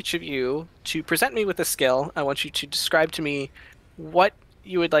ask each of you to present me with a skill. I want you to describe to me what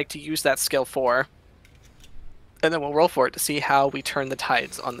you would like to use that skill for. And then we'll roll for it to see how we turn the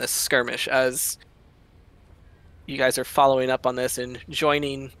tides on this skirmish, as you guys are following up on this and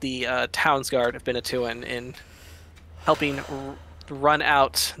joining the Townsguard of Benatuan in helping run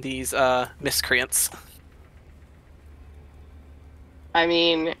out these miscreants. I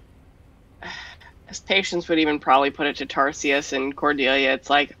mean, as Patience would even probably put it to Tarsius and Cordelia, it's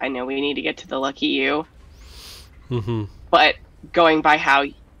like, I know we need to get to the lucky you. But going by how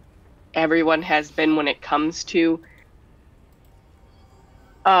everyone has been when it comes to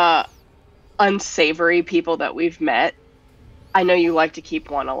unsavory people that we've met, I know you like to keep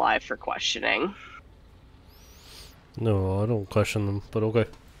one alive for questioning. No, I don't question them, but okay.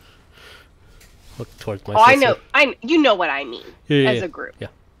 Look towards my I sister. know. You know what I mean. As a group. Yeah.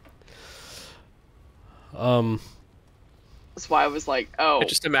 That's why I was like, oh. I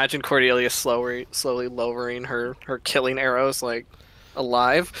just imagine Cordelia slowly lowering her killing arrows, like,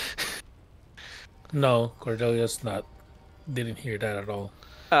 alive. No, Cordelia's didn't hear that at all.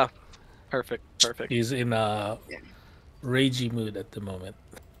 Oh, perfect. He's in a ragey mood at the moment.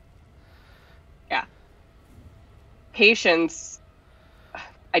 Yeah. Patience.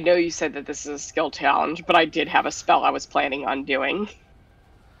 I know you said that this is a skill challenge, but I did have a spell I was planning on doing.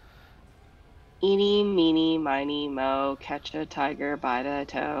 Eeny, meeny, miny, mo, catch a tiger by the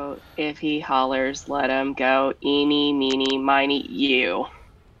toe. If he hollers, let him go. Eeny, meeny, miny, you.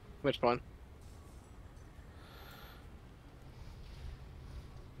 Which one?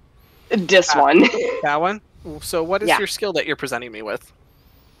 This one. That one? So what is your skill that you're presenting me with?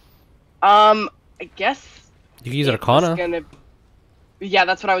 I guess You can use Arcana. Yeah,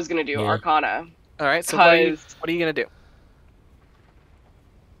 that's what I was gonna do. Yeah. Arcana. Alright, so what are you gonna do?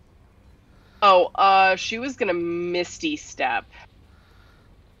 Oh, she was gonna Misty Step.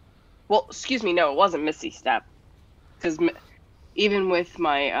 Well, excuse me, no, it wasn't Misty Step. Because even with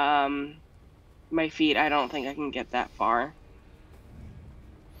my, my feet, I don't think I can get that far.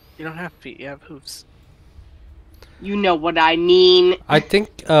 You don't have feet, you have hooves. You know what I mean. I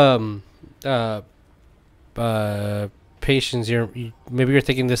think, Patience, maybe you're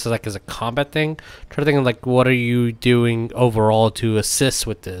thinking this is like as a combat thing. Try to think of like, what are you doing overall to assist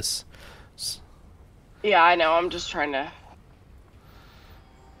with this? Yeah, I know. I'm just trying to.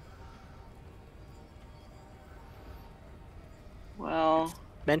 Well,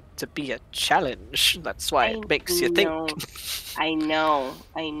 Meant to be a challenge. That's why it makes you think. I know,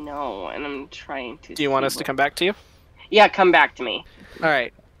 and I'm trying to. Do you want us to come back to you? Yeah, come back to me. All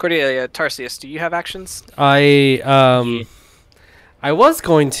right, Cordelia, Tarsius, do you have actions? I was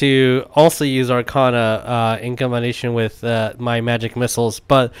going to also use Arcana in combination with my magic missiles,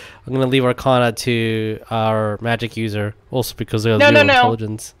 but I'm going to leave Arcana to our magic user, also because they have zero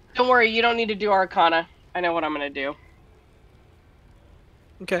intelligence. Don't worry, you don't need to do Arcana. I know what I'm going to do.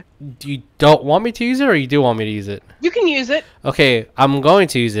 Okay. You don't want me to use it, or you do want me to use it? You can use it. Okay, I'm going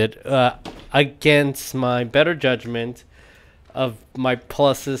to use it against my better judgment of my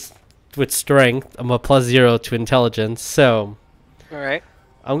pluses with strength. I'm a +0 to intelligence, so... All right.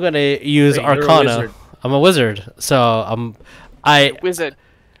 I'm gonna use Arcana. I'm a wizard, so wizard.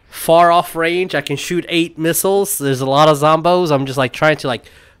 Far off range. I can shoot 8 missiles. There's a lot of zombos. I'm just like trying to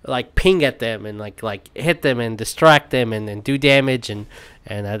like ping at them and like hit them and distract them and do damage and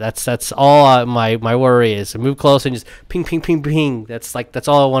that's all my worry is. Move close and just ping ping ping ping. That's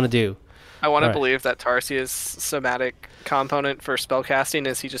all I want to do. I want to believe that Tarsius' somatic component for spellcasting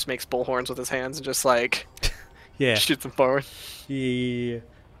is he just makes bullhorns with his hands and just like shoots them forward. Yeah.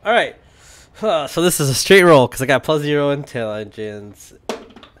 All right. So this is a straight roll because I got +0 intelligence.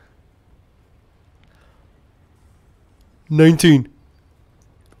 19.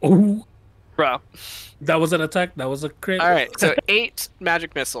 Oh, Bro. that was an attack. That was a crit. All right. So 8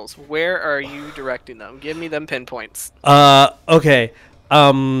 magic missiles. Where are you directing them? Give me them pinpoints. Okay.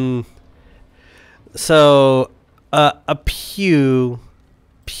 So a pew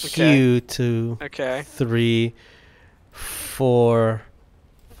to 3, 4,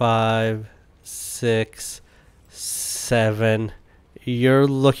 5, 6, 7. You're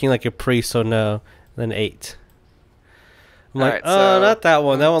looking like a priest, so no. Then 8. I'm like, right, so not that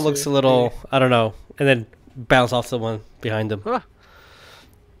one. That one looks a little, I don't know. And then bounce off the one behind him. Huh.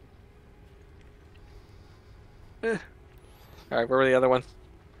 All right, where were the other ones?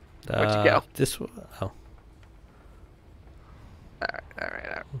 Where'd you go? This one. Oh.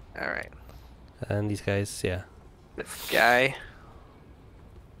 And these guys, yeah. This guy.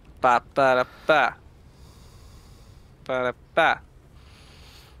 Ba ba da ba. Ba da ba.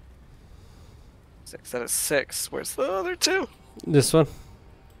 6 out of 6. Where's the other 2? This one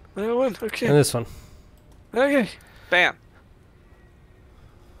That one. and Okay. this one. Okay. Bam.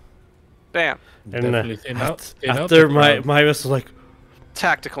 Bam. And Definitely thin out after the my crowd. missile, like,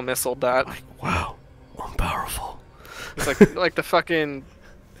 Tactical missile dot. wow, I'm powerful. It's like the fucking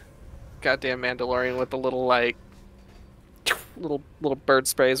goddamn Mandalorian with the little like little bird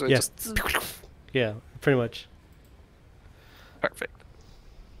sprays. Where it Yeah. just Yeah, pretty much. perfect.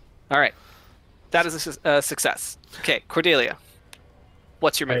 All right, that is a success. Okay, Cordelia,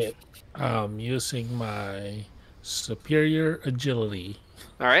 what's your move? Using my superior agility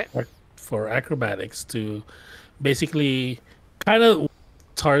All right, for acrobatics to basically kind of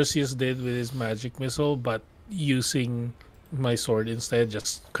Tarsius did with his magic missile, but using my sword instead,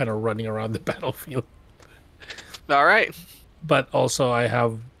 just kind of running around the battlefield. all right. But also, I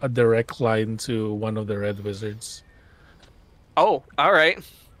have a direct line to one of the red wizards, Oh, all right.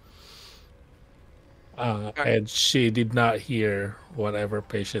 and she did not hear whatever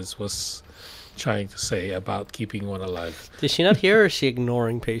Patience was trying to say about keeping one alive. Did she not hear, or is she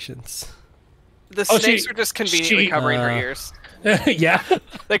ignoring Patience? The Oh, snakes she- are just conveniently she- covering her ears. Yeah.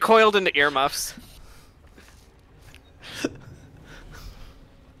 They coiled into earmuffs.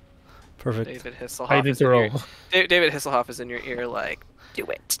 Perfect. David Hisselhoff. I need is to in your- roll. David Hisselhoff is in your ear, like, do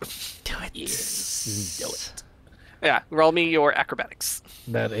it. Do it. Yes, do it. Yeah, roll me your acrobatics.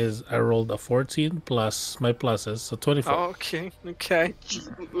 That is, I rolled a 14 plus my pluses, so 24. Okay, okay.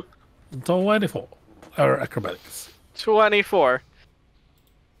 24. Or acrobatics. 24.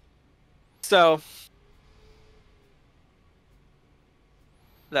 So,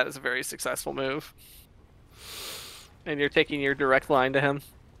 that is a very successful move. And you're taking your direct line to him.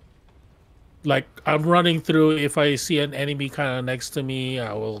 Like, I'm running through. If I see an enemy kind of next to me,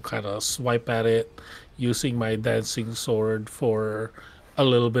 I will kind of swipe at it using my dancing sword for a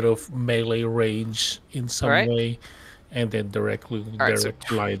little bit of melee range in some Alright. way. And then directly Alright, so-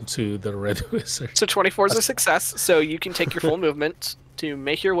 direct line to the red wizard. So 24 is a success, so you can take your full movement to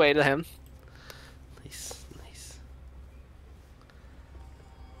make your way to him. Nice, nice.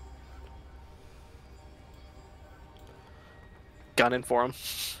 Gunning for him.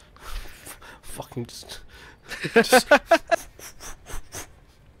 Fucking just.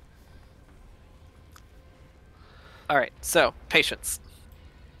 Alright, so, patience.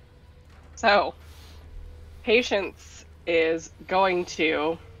 So, Patience is going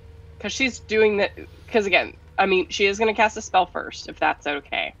to, because she's doing that. Because again, I mean, she is going to cast a spell first, if that's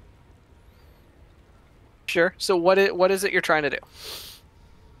okay. Sure. So what is it you're trying to do?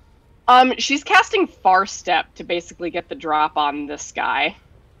 She's casting Far Step to basically get the drop on this guy.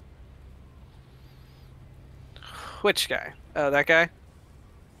 Which guy? That guy?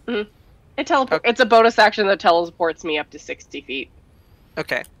 It's a bonus action that teleports me up to 60 feet.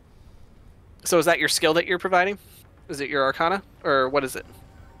 Okay. So is that your skill that you're providing? Is it your arcana? Or what is it?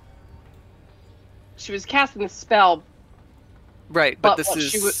 She was casting the spell, Right, but But this what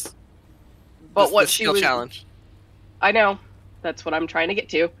is... she was- this but is what the she skill was... challenge. I know. That's what I'm trying to get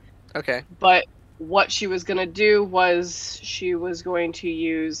to. Okay. But what she was going to do was she was going to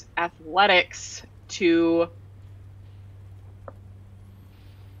use athletics to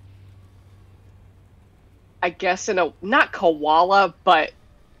I guess not koala, but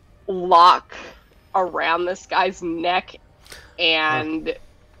lock around this guy's neck and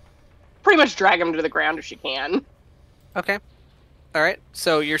pretty much drag him to the ground if she can. Okay. All right.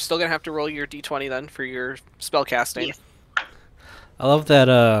 So you're still going to have to roll your d20 then for your spell casting. Yes. I love that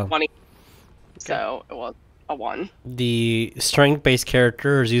 20. So it was a 1. the strength-based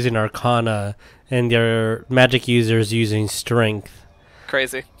characters using Arcana and their magic users using Strength.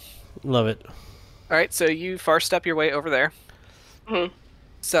 Crazy. Love it. All right, so you far step your way over there. Mhm.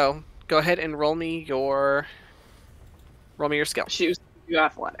 So go ahead and roll me your skill. She was do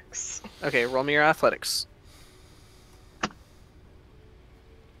athletics. Okay, roll me your athletics.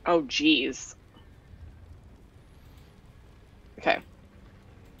 Oh, jeez. Okay.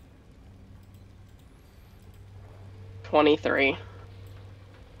 23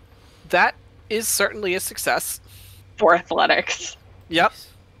 That is certainly a success. for athletics. Yep.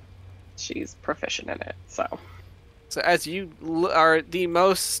 She's proficient in it, so. So as you are the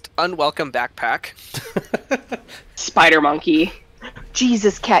most unwelcome backpack, Spider monkey.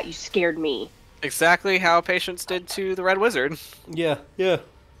 Jesus, cat, you scared me. exactly how Patience did to the Red Wizard. Yeah, yeah.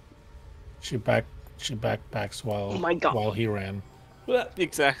 She backpacks Oh my God. while he ran.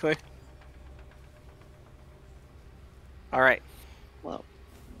 Exactly. All right.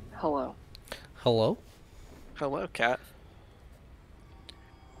 Hello. Hello? Hello, cat.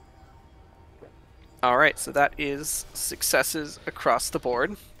 Alright, so that is successes across the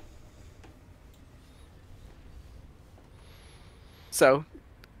board. So,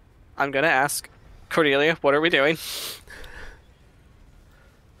 I'm gonna ask Cordelia, what are we doing?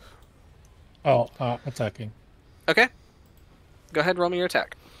 Oh, attacking. Okay. Go ahead, roll me your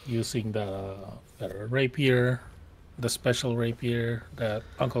attack. Using the rapier, the special rapier that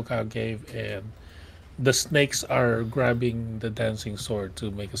Uncle Kyle gave, and the snakes are grabbing the dancing sword to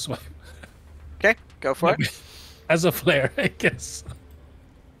make a swipe. Okay, go for it. As a flare, I guess.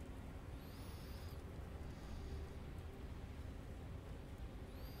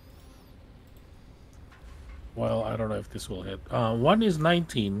 Well, I don't know if this will hit. One is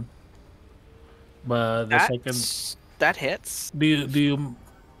 19, but the second. That hits.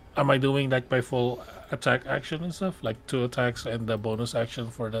 Am I doing like my full attack action and stuff, like 2 attacks and the bonus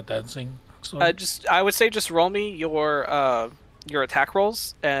action for the dancing sword? I would say just roll me your attack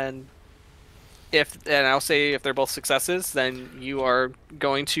rolls, and I'll say if they're both successes, then you are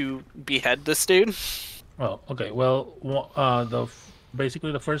going to behead this dude. Well, okay. Well,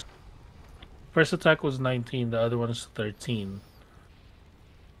 basically the first attack was 19. The other one is 13.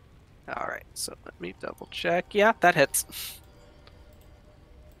 All right, so let me double check. Yeah, that hits.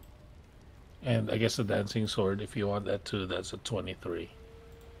 And I guess the dancing sword, if you want that too, that's a 23.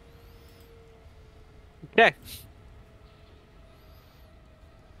 Okay.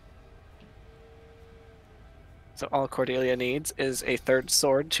 So all Cordelia needs is a third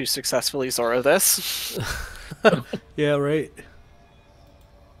sword to successfully Zorro this. Yeah, right.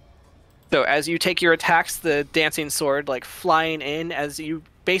 So as you take your attacks, the dancing sword like flying in as you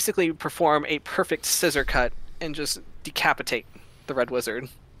basically perform a perfect scissor cut and just decapitate the red wizard.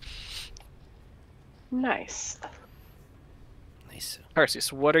 Nice. Nice.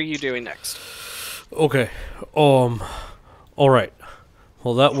 Tarsius, what are you doing next? Okay. All right.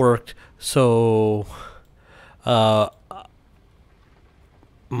 Well, that worked. So,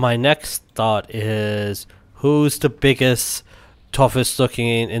 my next thought is, who's the biggest, toughest looking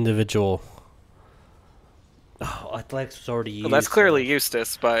individual? Oh, athletics was already used. Well, that's clearly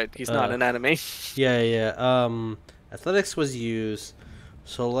Eustace, but he's not an enemy. Yeah. Athletics was used.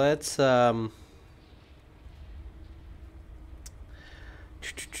 So let's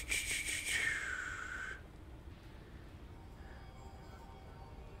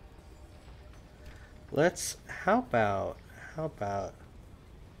how about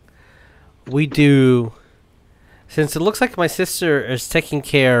we do, since it looks like my sister is taking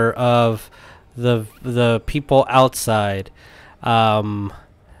care of the people outside. I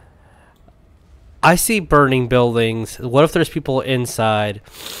see burning buildings. What if there's people inside?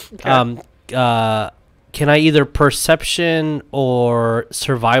 Okay. Can I either perception or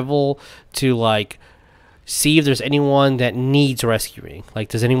survival to like see if there's anyone that needs rescuing? Like,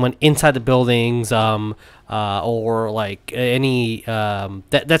 does anyone inside the buildings, or like any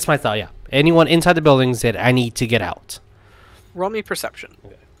that's my thought. Yeah, anyone inside the buildings that I need to get out. Roll me perception.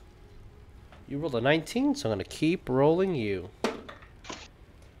 Okay. You rolled a 19, so I'm gonna keep rolling you.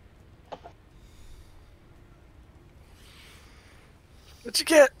 What'd you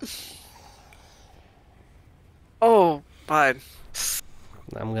get? Oh, bud.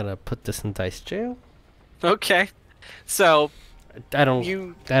 I'm gonna put this in dice jail. Okay. So I don't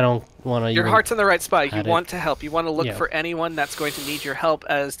want to. Your heart's in the right spot. You it. want to help. You want to look Yeah. for anyone that's going to need your help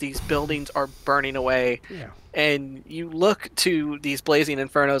as these buildings are burning away. Yeah. And you look to these blazing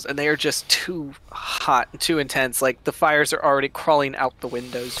infernos, and they are just too hot and too intense. Like, the fires are already crawling out the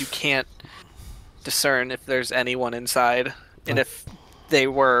windows. You can't discern if there's anyone inside. And if they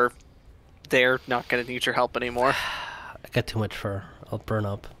were, they're not going to need your help anymore. I got too much fur. I'll burn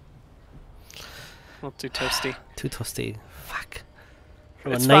up. Well, too toasty. Too toasty. Fuck.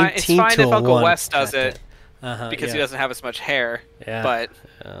 From It's a fine, it's 19 fine to if a Uncle 1. Wes does God it, because yeah. he doesn't have as much hair. Yeah. But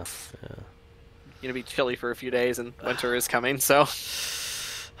Yeah. gonna be chilly for a few days, and winter is coming. So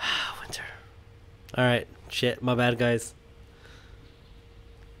Winter. All right. Shit. My bad, guys.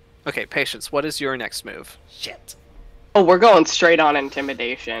 okay, Patience. What is your next move? Shit. Oh, we're going straight on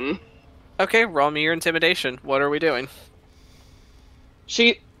intimidation. Okay, roll me your intimidation. What are we doing?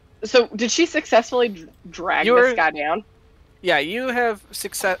 So did she successfully drag this guy down? Yeah, you have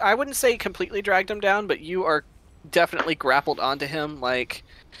success. I wouldn't say completely dragged him down, but you are definitely grappled onto him like,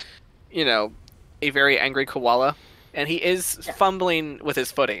 you know, a very angry koala, and he is fumbling with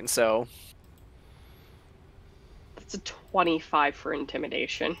his footing. So It's a 25 for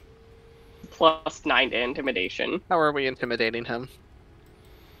intimidation, plus 9 to intimidation. how are we intimidating him?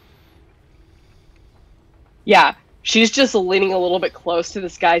 Yeah, She's just leaning a little bit close to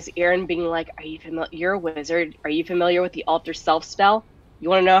this guy's ear and being like, "Are you familiar? You're a wizard. Are you familiar with the Alter Self spell? You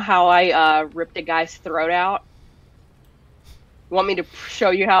want to know how I ripped a guy's throat out? You want me to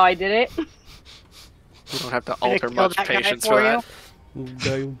show you how I did it?" You don't have to Gonna alter kill much that guy patience for for that.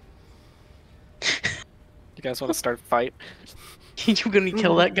 No. You guys want to start a fight? You gonna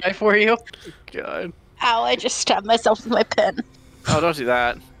kill that guy for you? God. Ow, I just stabbed myself with my pen. Oh, don't do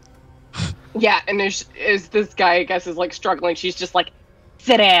that. Yeah, and as this guy, I guess, is like struggling, she's just like,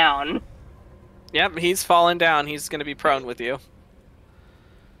 "Sit down." Yep, he's fallen down. He's going to be prone with you.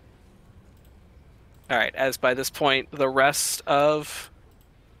 Alright, as by this point, the rest of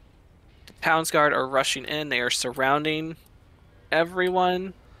the Town's Guard are rushing in. They are surrounding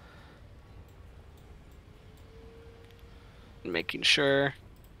everyone. Making sure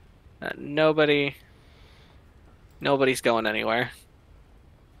that nobody's going anywhere.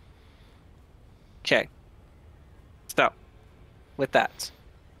 Okay. So, with that,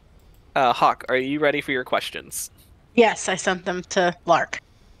 Hawk, are you ready for your questions? Yes, I sent them to Lark.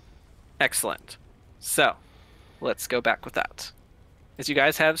 Excellent. So, let's go back with that. As you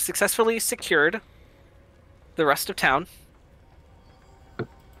guys have successfully secured the rest of town,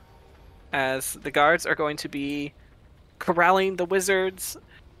 as the guards are going to be corralling the wizards,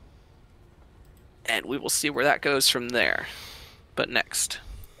 and we will see where that goes from there. But next.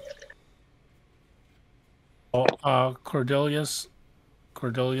 Cordelia's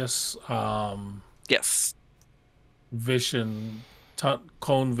Yes. vision,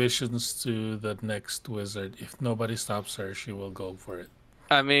 cone visions to the next wizard. If nobody stops her, she will go for it.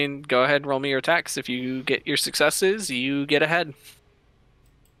 I mean, go ahead and roll me your attacks. If you get your successes, you get ahead.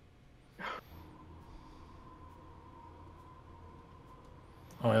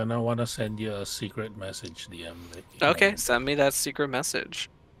 Oh, and I want to send you a secret message, DM. Okay, send me that secret message.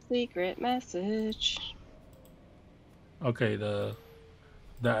 Secret message. Okay, the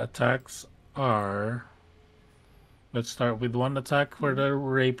attacks are. Let's start with one attack for the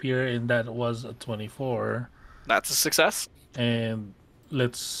rapier, and that was a 24. That's a success. And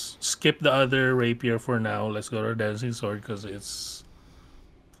let's skip the other rapier for now. Let's go to the dancing sword because it's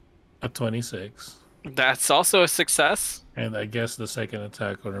a 26. That's also a success. And I guess the second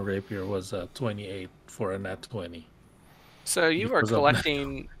attack on a rapier was a 28 for a nat 20. So you are Because of-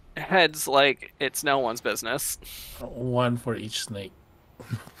 collecting heads like it's no one's business. One for each snake.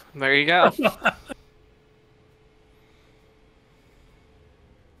 There you go.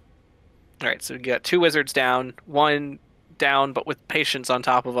 Alright, so you got 2 wizards down, 1 down but with patience on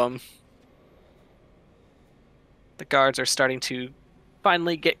top of them. The guards are starting to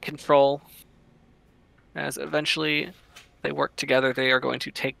finally get control. As eventually they work together, they are going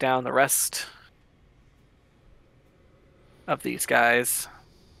to take down the rest of these guys.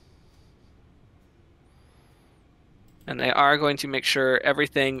 And they are going to make sure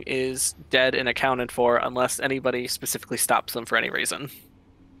everything is dead and accounted for unless anybody specifically stops them for any reason.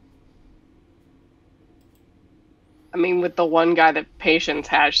 I mean, with the one guy that Patience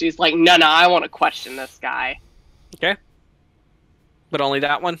has, she's like, no, I want to question this guy. Okay. But only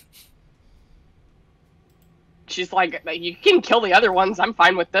that one? She's like, you can kill the other ones. I'm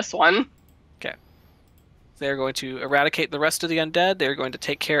fine with this one. Okay. They're going to eradicate the rest of the undead. They're going to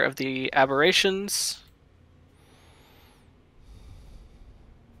take care of the aberrations.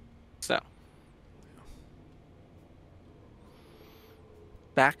 So.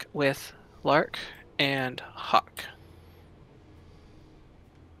 Back with Lark and Hawk.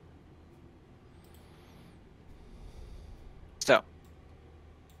 So.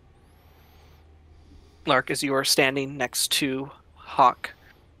 Lark, as you are standing next to Hawk,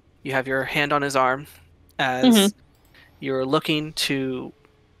 you have your hand on his arm as you're looking to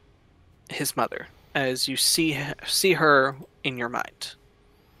his mother, as you see her in your mind.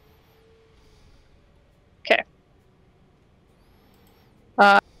 Okay.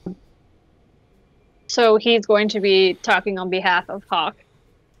 So he's going to be talking on behalf of Hawk.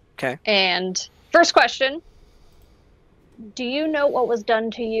 Okay. And first question, do you know what was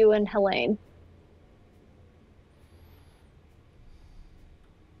done to you and Helene?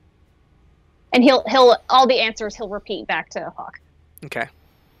 And he'll all the answers he'll repeat back to Hawk. Okay.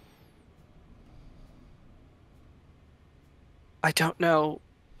 I don't know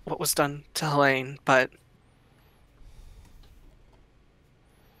what was done to Helene, but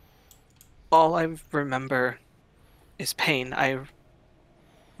all I remember is pain. I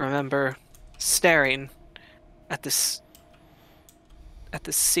remember staring at this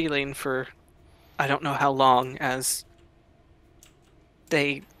ceiling for I don't know how long as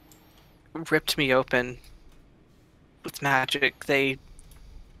they ripped me open with magic. They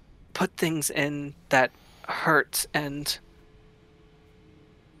put things in that hurt, and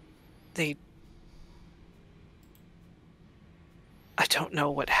they... I don't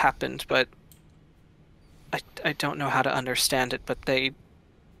know what happened, but I don't know how to understand it, but they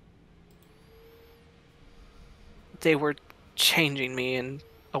were changing me in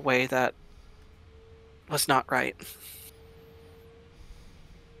a way that was not right.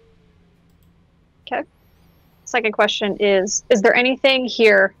 Okay. Second question is there anything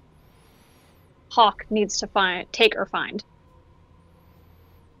here Hawk needs to take or find?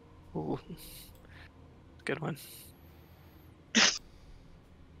 Ooh. Good one.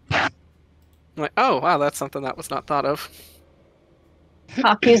 Like, oh, wow, that's something that was not thought of.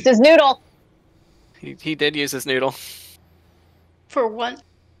 Hawk used his noodle. He did use his noodle. For once.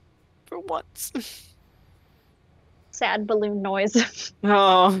 For once. Sad balloon noise.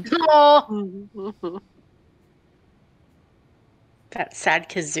 Oh. Oh, that sad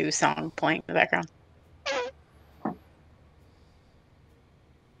kazoo song playing in the background.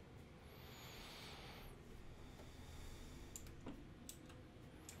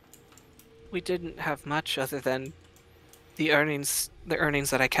 We didn't have much other than the earnings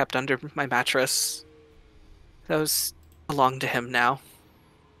that I kept under my mattress. Those belong to him now.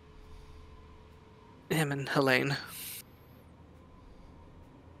 Him and Helene.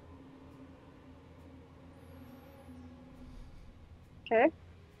 Okay.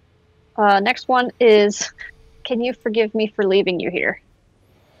 Next one is, can you forgive me for leaving you here?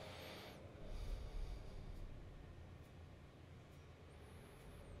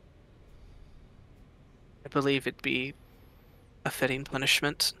 I believe it'd be a fitting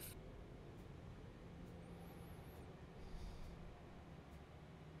punishment.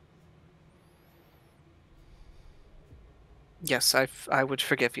 Yes, I would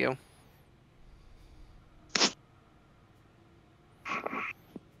forgive you.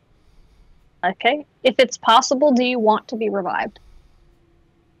 Okay. If it's possible, do you want to be revived?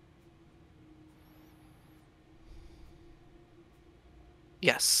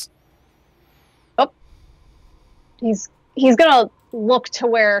 Yes. Oh. He's gonna look to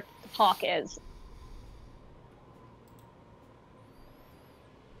where Hawk is.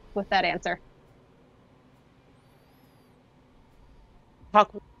 With that answer.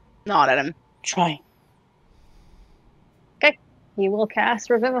 Hawk nod at him. Try. Okay. You will cast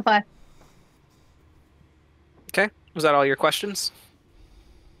Revivify. Okay. Was that all your questions?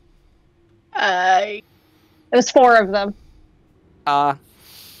 It was 4 of them. The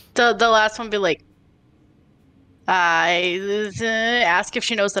last one be like, I ask if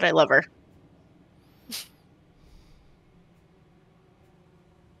she knows that I love her.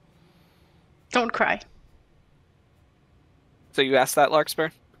 Don't cry. So you asked that, Larkspur?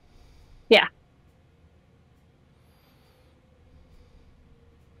 Yeah.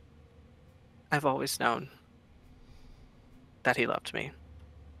 I've always known that he loved me.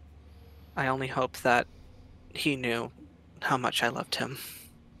 I only hope that he knew how much I loved him.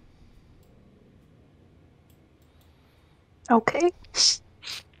 Okay.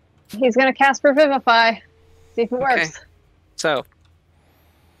 He's gonna cast Revivify. See if it works. Okay. So,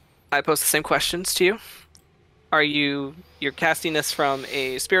 I pose the same questions to you. Are you're casting this from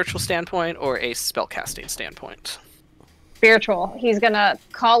a spiritual standpoint or a spellcasting standpoint? Spiritual. He's gonna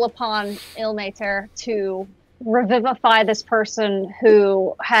call upon Ilmater to revivify this person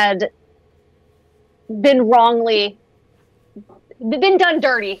who had been done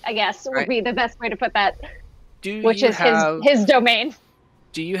dirty, I guess, would be the best way to put that. Which is his domain.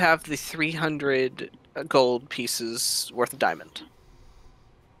 Do you have the 300 gold pieces worth of diamond?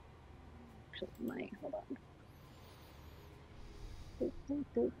 Hold on.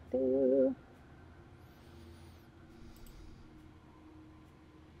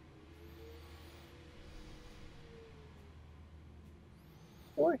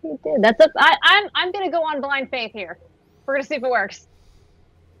 Or he did. I'm gonna go on blind faith here. We're gonna see if it works.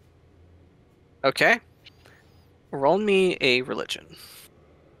 Okay. Roll me a religion.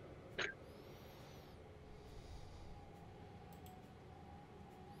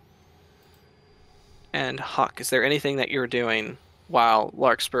 And Hawk, is there anything that you're doing while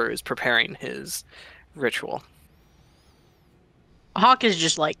Larkspur is preparing his ritual? Hawk is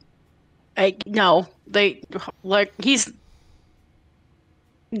just like, no, he's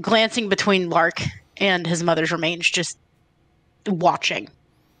glancing between Lark and his mother's remains, just watching,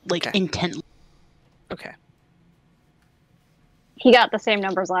 intently. Okay. He got the same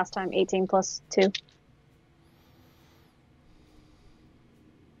numbers last time, 18 plus 2.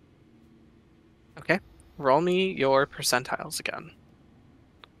 Okay. Roll me your percentiles again.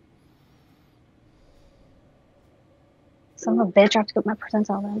 Son of a bitch, I have to get my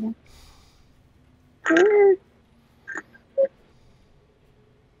percentile down again.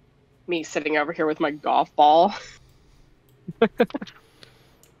 Me sitting over here with my golf ball.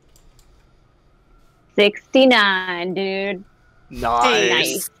 69, dude.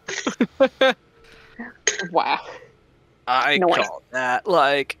 Nice. Wow. I Nice. call that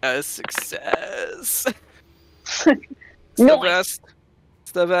like a success. It's the Nice. best.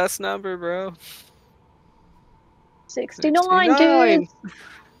 It's the best number, bro. 69, dude.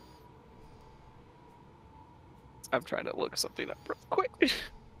 I'm trying to look something up real quick.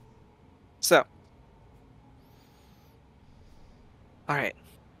 So, all right.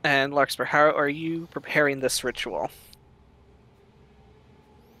 And Larkspur, how are you preparing this ritual?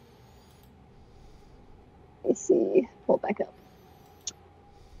 Let me see. Pull it back up.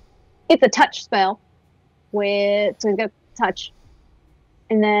 It's a touch spell. So he's got touch.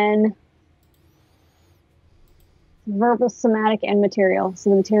 And then verbal, somatic, and material. So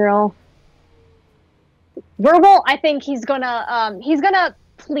the material. Verbal, I think he's gonna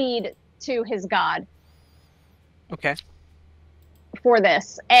plead to his god. Okay. For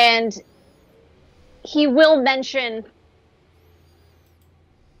this. And he will mention,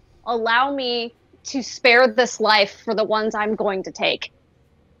 allow me to spare this life for the ones I'm going to take.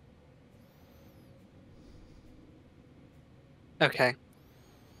 Okay.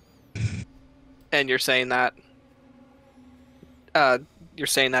 And you're saying that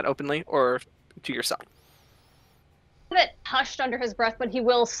openly or to yourself? It hushed under his breath, but he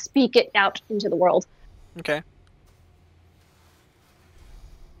will speak it out into the world. Okay.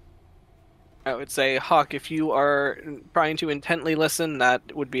 I would say, Hawk, if you are trying to intently listen, that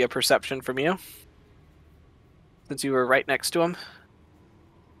would be a perception from you. Since you were right next to him.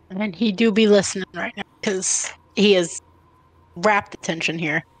 And he do be listening right now, because he is rapt attention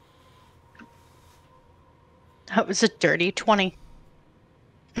here. That was a dirty 20.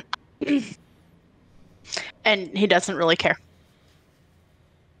 And he doesn't really care.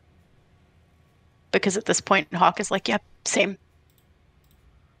 Because at this point, Hawk is like, yep, same.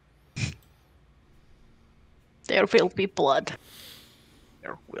 There will be blood.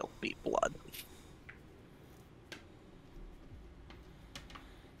 There will be blood.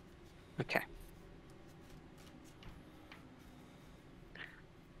 Okay.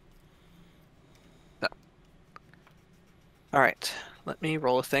 So. Alright. Let me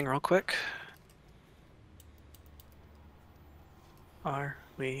roll a thing real quick. Are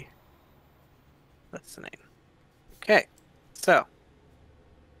we listening? Okay. So.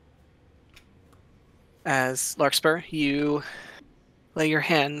 As Larkspur, you lay your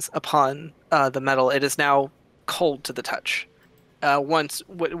hands upon the metal. It is now cold to the touch.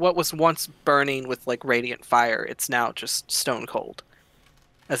 What was once burning with like radiant fire, it's now just stone cold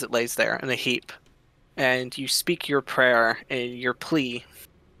as it lays there in a heap. And you speak your prayer and your plea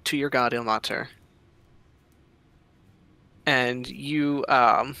to your god Ilmater. And you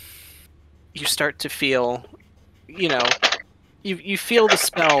start to feel, you feel the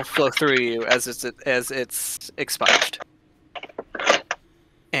spell flow through you as it's expunged.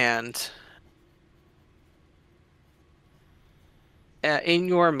 And in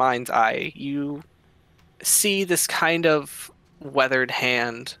your mind's eye, you see this kind of weathered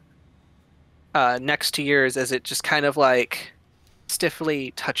hand next to yours as it just kind of like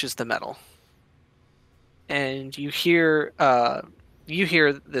stiffly touches the metal. And you hear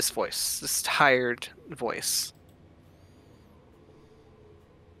this voice, this tired voice.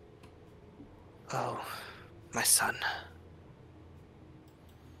 Oh, my son.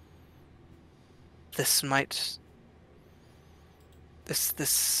 This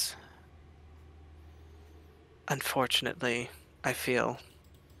unfortunately, I feel,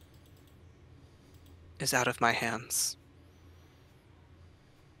 is out of my hands.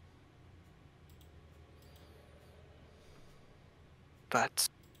 But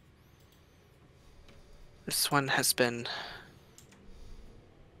this one has been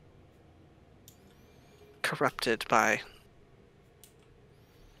corrupted by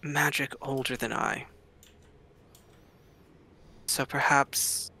magic older than I. So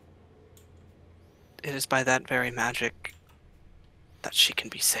perhaps it is by that very magic that she can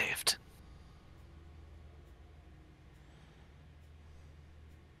be saved.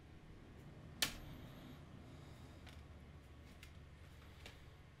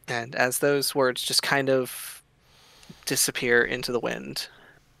 And as those words just kind of disappear into the wind,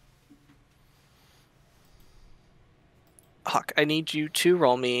 Hawk, I need you to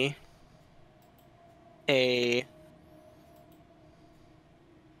roll me a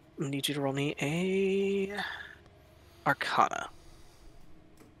Arcana.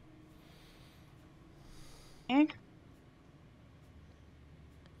 Okay.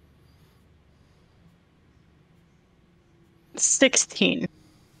 16.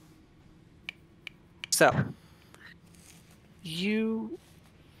 So, you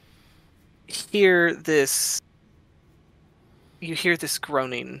hear this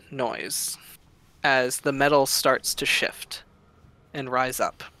groaning noise as the metal starts to shift and rise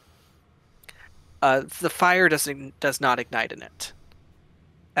up. The fire does not ignite in it,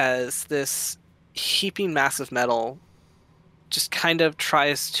 as this heaping mass of metal just kind of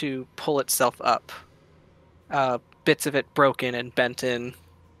tries to pull itself up. Bits of it broken and bent in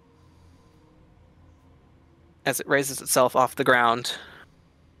as it raises itself off the ground,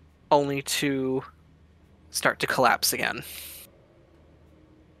 only to start to collapse again.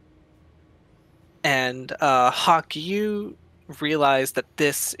 And Hawk, you realize that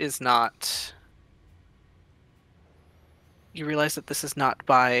this is not... You realize that this is not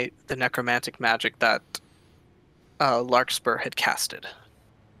by the necromantic magic that Larkspur had casted.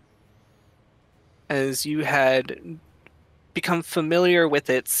 As you had become familiar with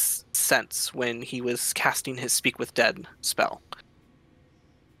its sense when he was casting his Speak with Dead spell.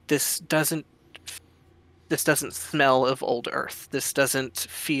 This doesn't smell of old earth. This doesn't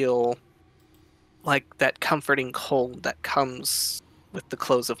feel like that comforting cold that comes with the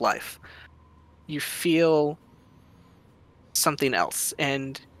close of life. You feel something else,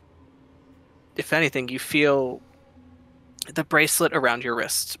 and if anything, you feel the bracelet around your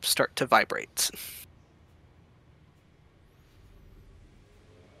wrist start to vibrate.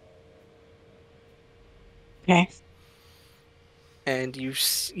 Okay. And you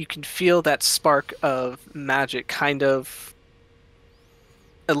can feel that spark of magic kind of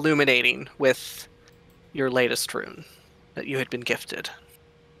illuminating with your latest rune that you had been gifted.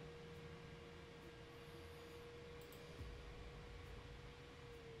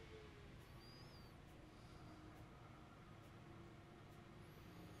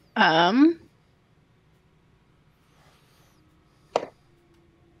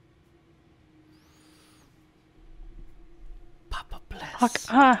 Papa bless.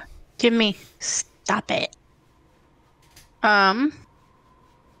 Give me. Stop it.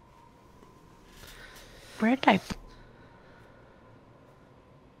 Where did I?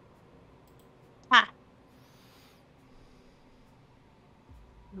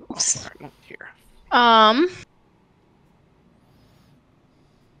 Not here.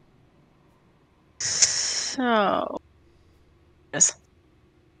 So. Yes.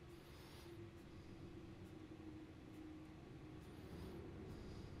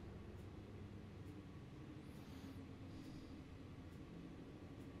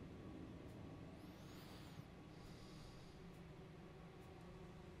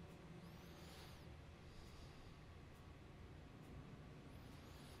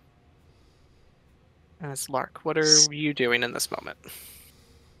 As Lark, what are you doing in this moment?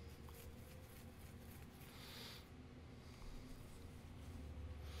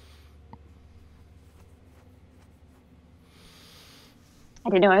 I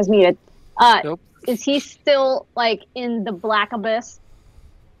didn't know I was muted. Nope. Is he still like in the black abyss?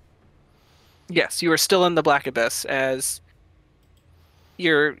 Yes, you are still in the black abyss as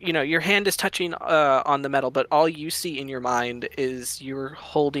your hand is touching on the metal, but all you see in your mind is you're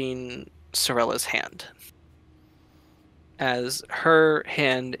holding Sorella's hand. As her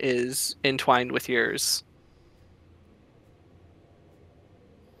hand is entwined with yours.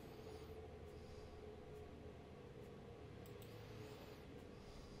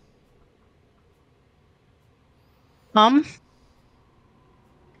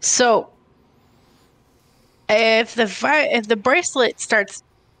 So if the bracelet starts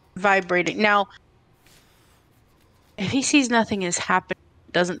vibrating now, if he sees nothing is happening,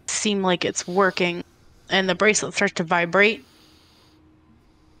 it doesn't seem like it's working, and the bracelet starts to vibrate,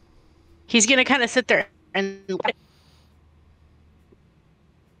 he's gonna kind of sit there and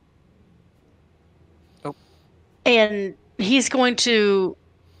and he's going to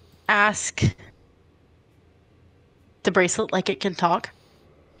ask the bracelet like it can talk.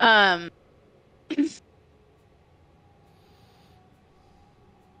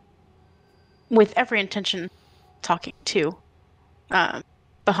 With every intention talking to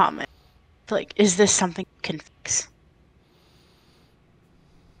Bahamut. Like, is this something you can fix?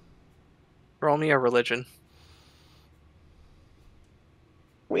 Roll me a religion.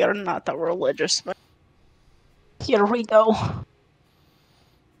 We are not that religious, but here we go.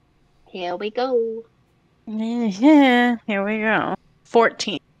 Here we go. Yeah, here we go.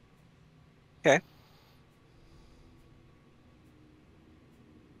 14. Okay.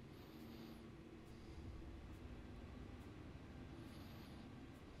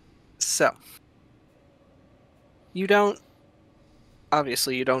 So, you don't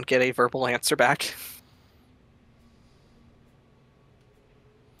get a verbal answer back.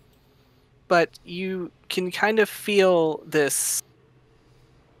 but you can kind of feel this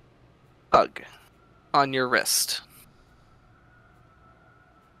tug on your wrist.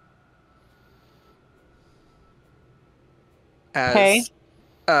 Okay.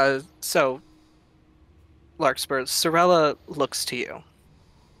 So, Larkspur, Sorella looks to you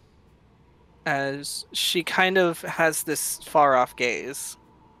as she kind of has this far-off gaze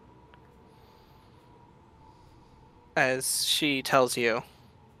as she tells you,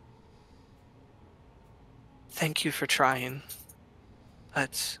 "Thank you for trying,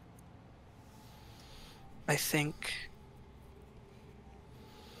 but I think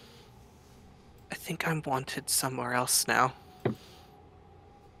I'm wanted somewhere else now."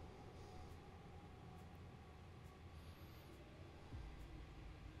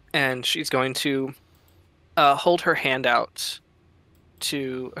 And she's going to hold her hand out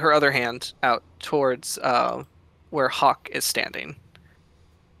to her other hand out towards where Hawk is standing,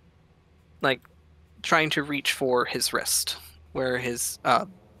 like trying to reach for his wrist, where his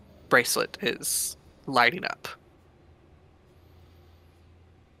bracelet is lighting up.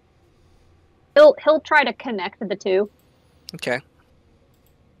 He'll try to connect the two. Okay.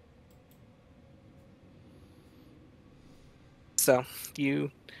 So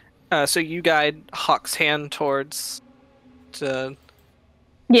you guide Hawk's hand towards her.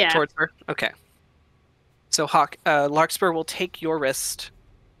 Okay. So Hawk, Larkspur will take your wrist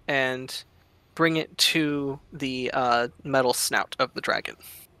and bring it to the metal snout of the dragon.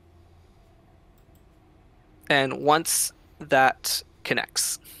 And once that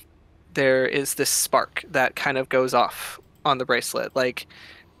connects, there is this spark that kind of goes off on the bracelet,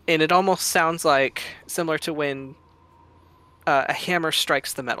 and it almost sounds like similar to when a hammer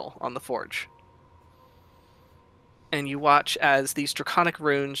strikes the metal on the forge. And you watch as these draconic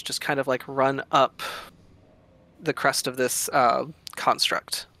runes just kind of run up the crest of this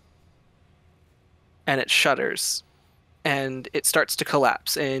construct. And it shudders. And it starts to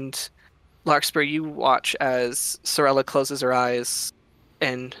collapse. And Larkspur, you watch as Sorella closes her eyes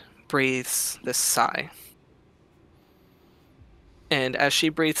and breathes this sigh. And as she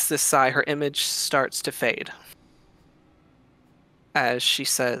breathes this sigh, her image starts to fade. As she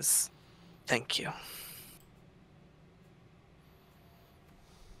says, "Thank you."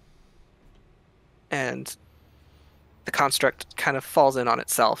 And the construct kind of falls in on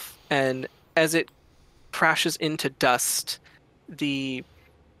itself. And as it crashes into dust, the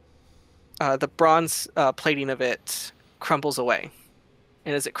bronze plating of it crumbles away.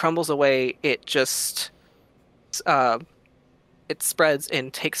 And as it crumbles away, it just it spreads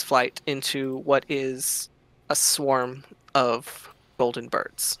and takes flight into what is a swarm of golden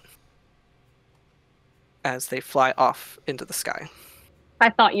birds as they fly off into the sky. I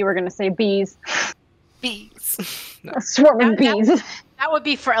thought you were going to say bees. Bees. No. A swarm of bees. That would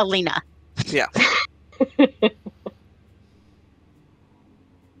be for Alina. Yeah.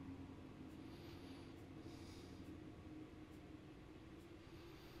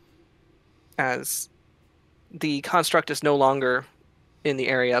 As the construct is no longer in the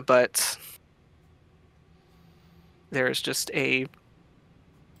area, but there is just a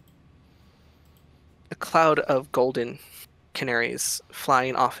cloud of golden canaries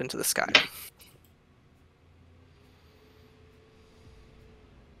flying off into the sky.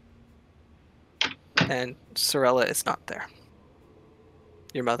 And Sorella is not there.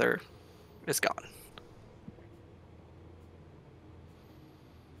 Your mother is gone.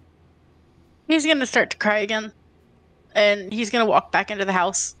 He's gonna start to cry again. And he's gonna walk back into the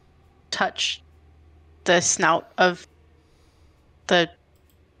house, touch the snout of the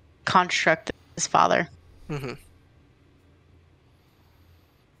construct of his father. Mm-hmm.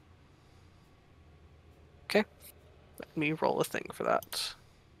 Okay. Let me roll a thing for that.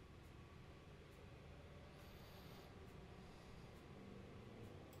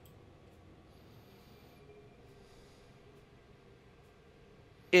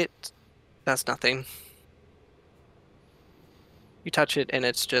 It does nothing. You touch it and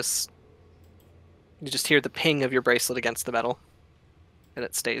it's just... You just hear the ping of your bracelet against the metal. And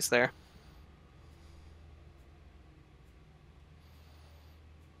it stays there.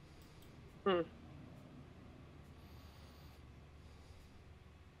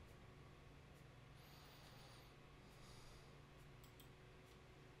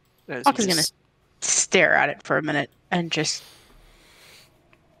 Hawk is gonna stare at it for a minute and just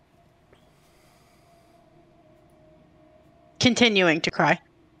continuing to cry.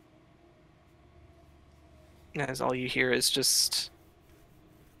 As all you hear is just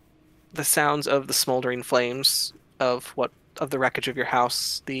the sounds of the smoldering flames of the wreckage of your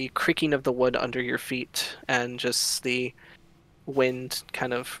house, the creaking of the wood under your feet, and just the wind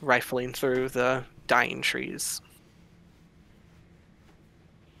kind of rifling through the dying trees.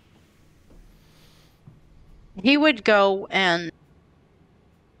 He would go and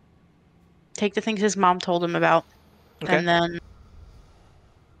take the things his mom told him about, Okay. and then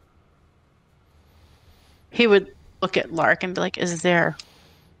he would look at Lark and be like, is there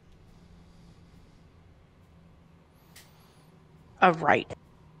a right?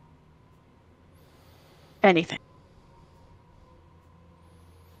 Anything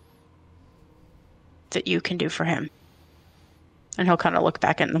that you can do for him? And he'll kind of look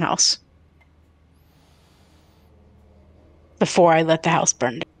back in the house. Before I let the house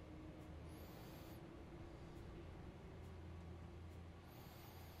burn down.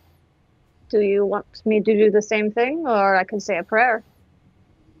 Do you want me to do the same thing, or I can say a prayer?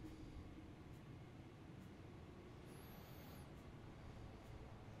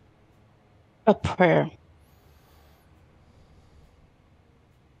 A prayer.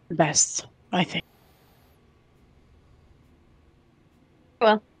 Best, I think.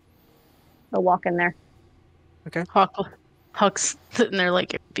 Well, I'll walk in there. Huck's sitting there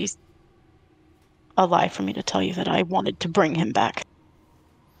like it'd be a lie for me to tell you that I wanted to bring him back.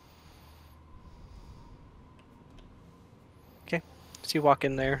 Okay. So you walk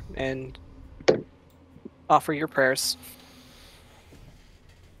in there and offer your prayers.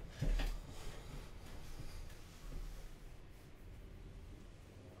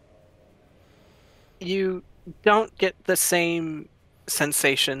 You don't get the same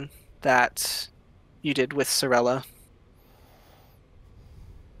sensation that you did with Sorella.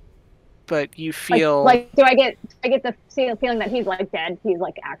 But you feel like do I get the feeling that he's like dead? He's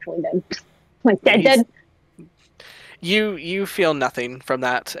like actually dead. Like dead. You feel nothing from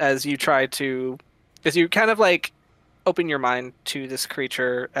that as you kind of like open your mind to this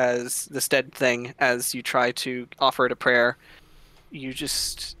creature as this dead thing as you try to offer it a prayer. You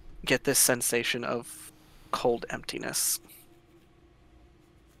just get this sensation of cold emptiness.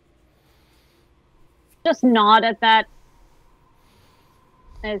 Just nod at that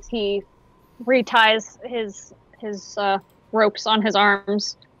as he reties his ropes on his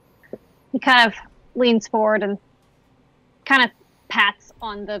arms. He kind of leans forward and kind of pats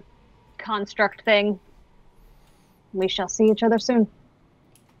on the construct thing. We shall see each other soon.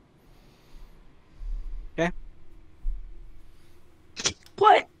 Okay.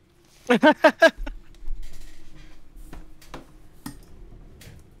 What?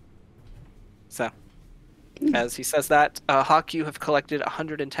 So, as he says that, Hawk, you have collected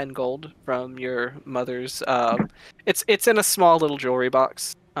 110 gold from your mother's. It's in a small little jewelry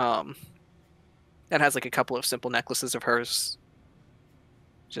box. That has like a couple of simple necklaces of hers,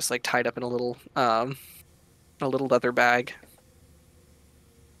 just like tied up in a little leather bag.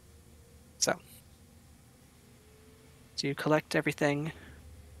 So you collect everything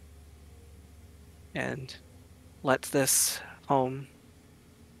and let this home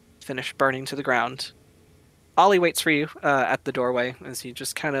finish burning to the ground. Ollie waits for you at the doorway as he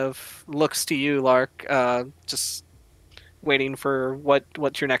just kind of looks to you, Lark, just waiting for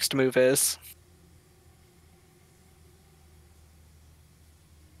what your next move is.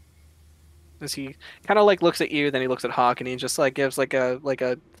 As he kind of like looks at you, then he looks at Hawk, and he just like gives like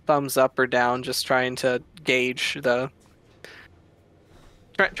a thumbs up or down, just trying to gauge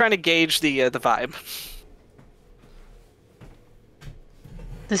trying to gauge the vibe.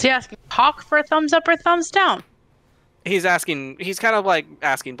 Does he ask Hawk for a thumbs up or thumbs down? He's kind of like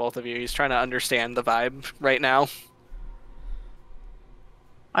asking both of you. He's trying to understand the vibe right now.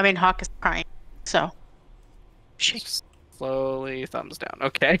 I mean, Hawk is crying, so. Slowly thumbs down.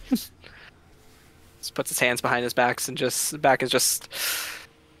 Okay. Just puts his hands behind his backs and just kind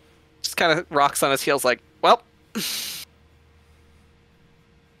of rocks on his heels like, well.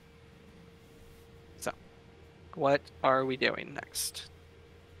 So, what are we doing next?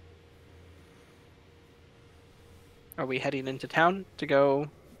 Are we heading into town to go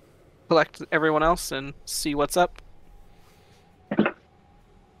collect everyone else and see what's up?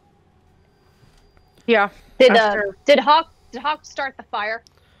 Yeah. Did Hawk start the fire?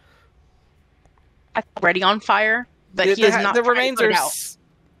 I'm already on fire, but he is not. The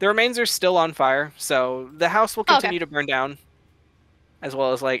remains are still on fire, so the house will continue to burn down, as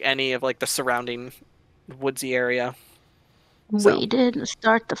well as like any of like the surrounding woodsy area. We didn't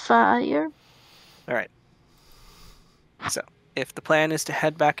start the fire. All right. So, if the plan is to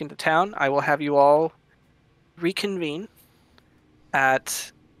head back into town, I will have you all reconvene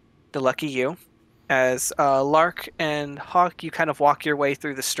at the Lucky U. As Lark and Hawk, you kind of walk your way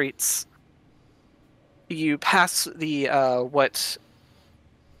through the streets. You pass the what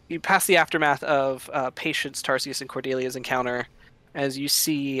you pass the aftermath of Patience, Tarsius, and Cordelia's encounter, as you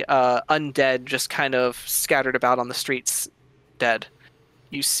see undead just kind of scattered about on the streets, dead.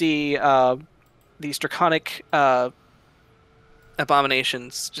 You see these draconic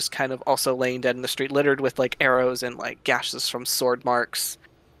abominations just kind of also laying dead in the street, littered with like arrows and like gashes from sword marks.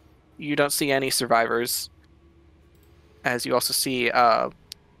 You don't see any survivors, as you also see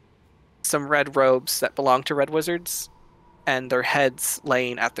some red robes that belong to red wizards and their heads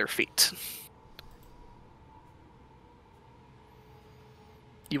laying at their feet.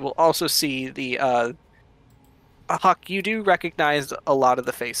 You will also see the Hawk. You do recognize a lot of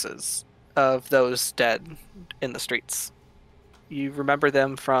the faces of those dead in the streets. You remember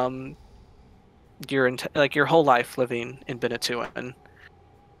them from your your whole life living in Benatuan.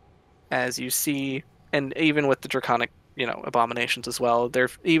 As you see, and even with the draconic, abominations as well.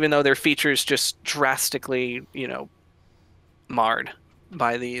 Even though their features just drastically, marred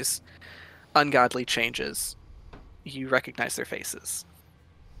by these ungodly changes, you recognize their faces.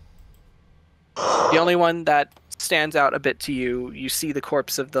 The only one that stands out a bit to you, you see the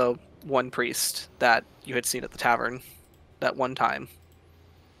corpse of the one priest that you had seen at the tavern that one time.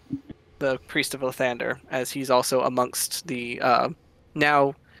 The priest of Lathander, as he's also amongst the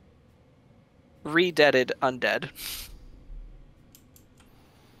now re-deaded undead.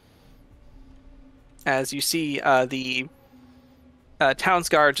 As you see the town's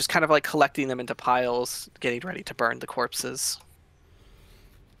guard just kind of like collecting them into piles, getting ready to burn the corpses.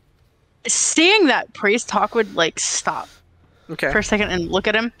 Seeing that priest, Hawk would like stop Okay. for a second and look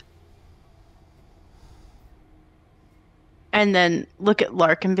at him. And then look at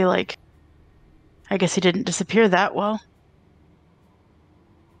Lark and be like, I guess he didn't disappear that well.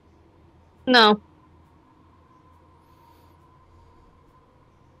 No.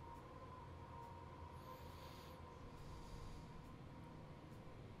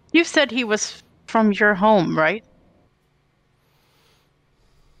 You said he was from your home, right?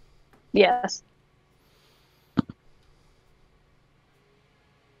 Yes.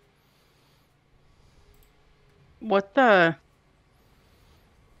 What the...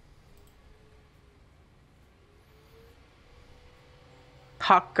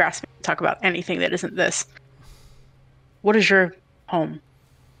 Hawk grasping to talk about anything that isn't this. What is your home?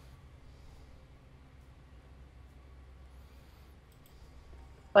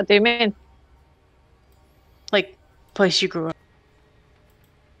 What do you mean? Like, place you grew up.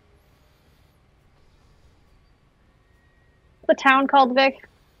 The town called Vic?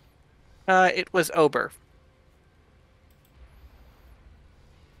 It was Ober.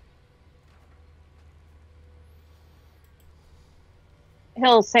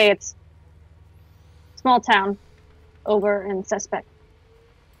 He'll say it's small town, over and suspect.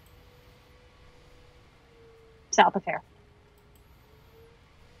 South of here.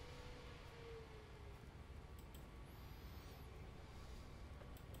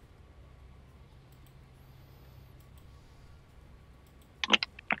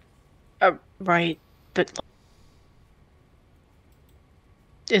 Right, but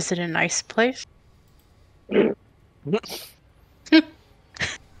is it a nice place?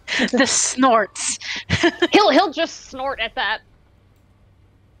 The snorts. He'll just snort at that.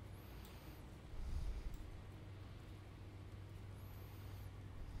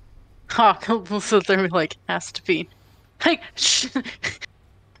 Hawk will sit there and be like, has to be. Like,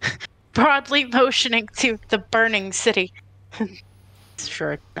 broadly motioning to the burning city.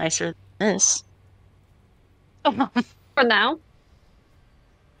 Sure, nicer than this. For now.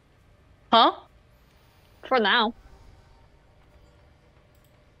 Huh? For now.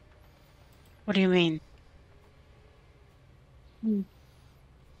 What do you mean?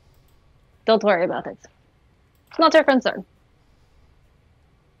 Don't worry about it. It's not your concern.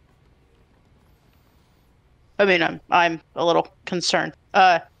 I mean, I'm a little concerned.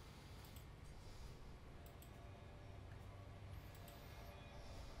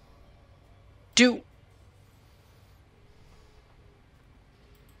 Do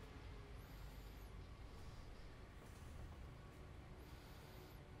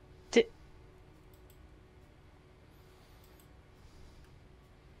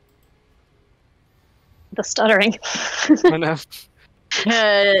The stuttering. I know.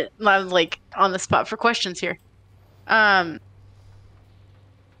 I'm like on the spot for questions here.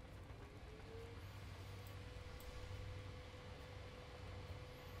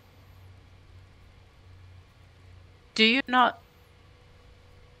 Do you not?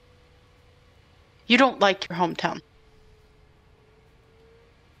 You don't like your hometown.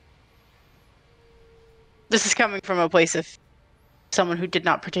 This is coming from a place of someone who did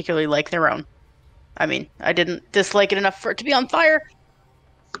not particularly like their own. I mean, I didn't dislike it enough for it to be on fire.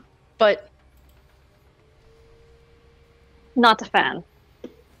 but Not a fan.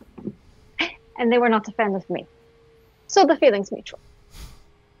 And they were not a fan of me. So the feeling's mutual.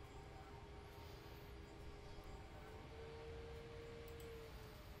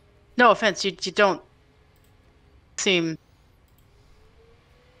 no offense, you don't seem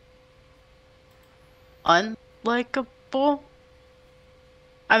unlikable.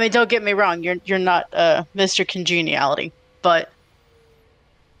 I mean, don't get me wrong, you're not Mr. Congeniality, but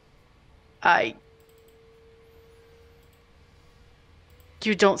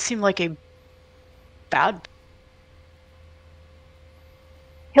you don't seem like a bad.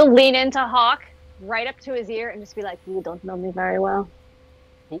 He'll lean into Hawk right up to his ear and just be like, "You don't know me very well."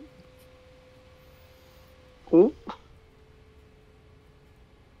 Ooh.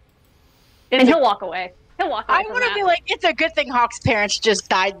 And he'll walk away. He'll walk away. I want to be like, it's a good thing Hawk's parents just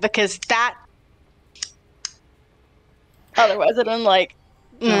died, because that. Otherwise, I'd been like,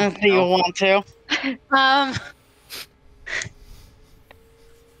 do you want to?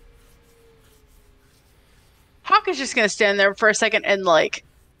 Hawk is just gonna stand there for a second and like.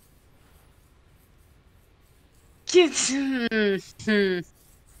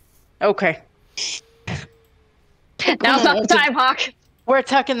 Okay. Now's not the time, Hawk. We're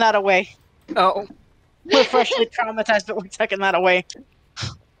tucking that away. Oh, We're freshly traumatized, but we're tucking that away.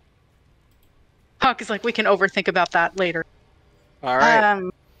 Hawk is like, we can overthink about that later. all right.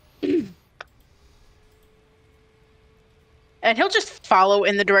 And he'll just follow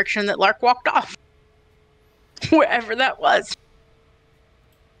in the direction that Lark walked off. Wherever that was.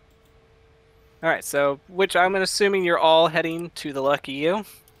 All right, so which I'm assuming you're all heading to the Lucky U,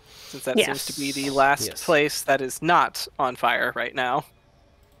 since that seems to be the last place that is not on fire right now.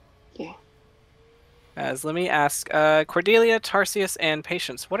 Yeah. As let me ask, Cordelia, Tarsius, and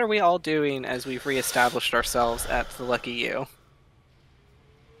Patience, what are we all doing as we've reestablished ourselves at the Lucky U?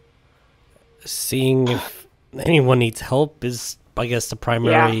 Seeing if anyone needs help is, I guess, the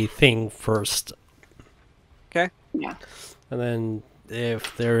primary thing first. Okay. Yeah. And then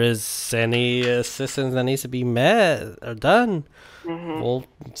if there is any assistance that needs to be met or done, we'll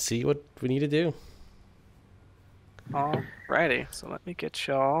see what we need to do. Alrighty, so let me get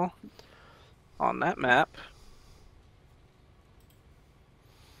y'all on that map.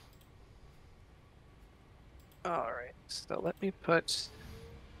 Alright, so let me put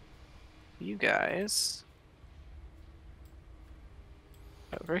you guys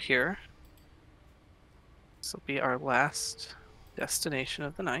over here. This will be our last destination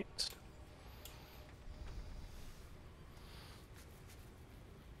of the night.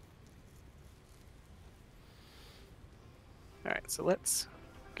 Alright, so let's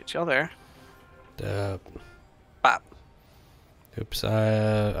get y'all there. Bop. Oops,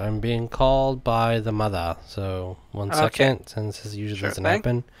 I'm being called by the mother. So, 1 second, since this usually doesn't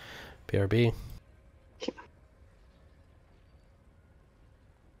happen. BRB.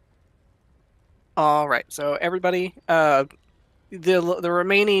 Alright, so everybody, the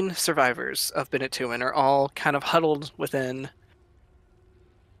remaining survivors of Benettuin are all kind of huddled within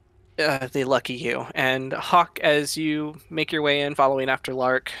the Lucky U. And Hawk, as you make your way in following after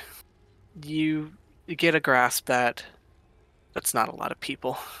Lark, you get a grasp that that's not a lot of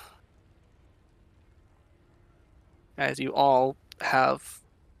people. As you all have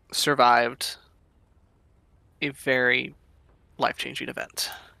survived a very life-changing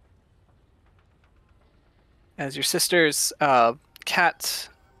event. As your sister's cat,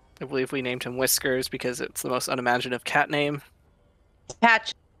 I believe we named him Whiskers because it's the most unimaginative cat name.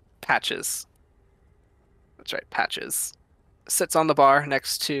 Patches. That's right, Patches. Sits on the bar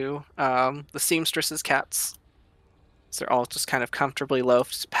next to the seamstress's cats. So they're all just kind of comfortably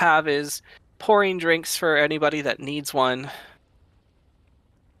loafed. Pav is pouring drinks for anybody that needs one.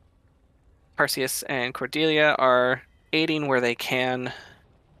 Tarsius and Cordelia are aiding where they can.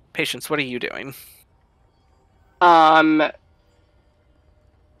 Patience, what are you doing?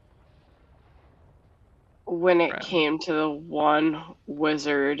 When it came to the one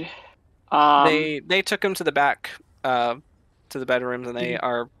wizard, they took him to the back, to the bedrooms, and they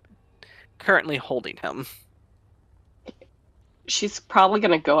are currently holding him. She's probably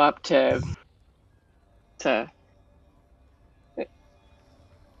gonna go up to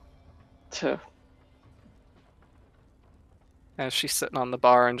as she's sitting on the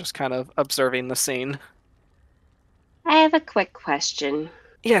bar and just kind of observing the scene. I have a quick question.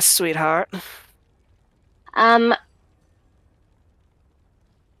 Yes, sweetheart. I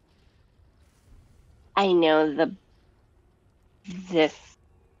know this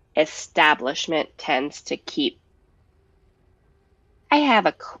establishment tends to keep. I have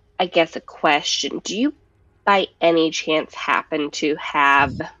a question. Do you, by any chance, happen to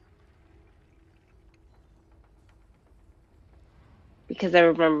have because I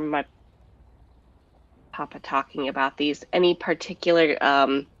remember my papa talking about these. Any particular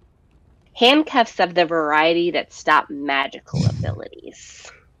handcuffs of the variety that stop magical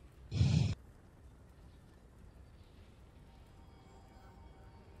abilities?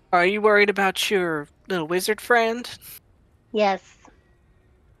 Are you worried about your little wizard friend? Yes.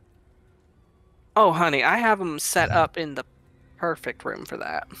 Oh, honey, I have them set up in the perfect room for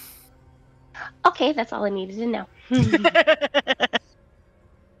that. Okay, that's all I needed to know.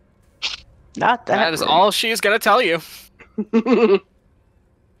 Not that. That is all she's gonna tell you.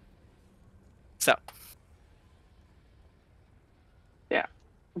 So. Yeah.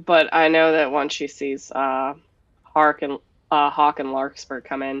 But I know that once she sees Hawk and Larkspur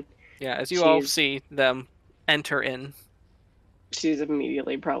come in, Yeah, as you all see them enter in. she's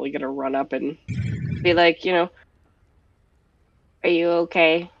immediately probably gonna run up and be like, are you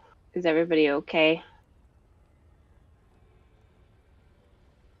okay? Is everybody okay?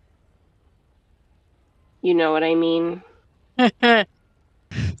 You know what I mean?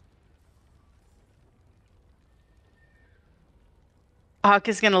 Hawk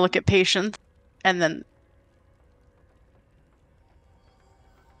is going to look at Patience and then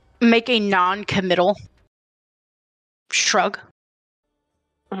make a non-committal shrug.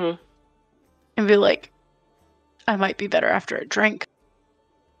 Mm-hmm. And be like, I might be better after a drink.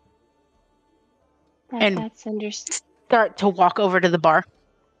 That's start to walk over to the bar.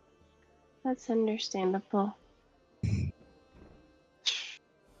 That's understandable.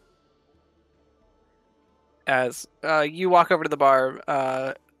 As you walk over to the bar,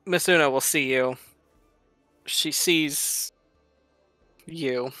 Misuna will see you. She sees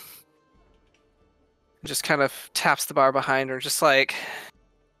you. Just kind of taps the bar behind her, just like,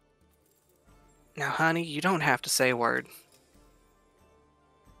 now, honey, you don't have to say a word.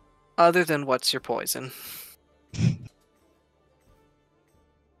 Other than what's your poison?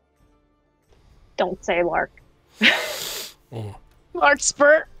 Don't say Lark.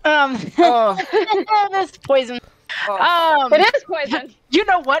 Larkspur. That's poison. It is poison. You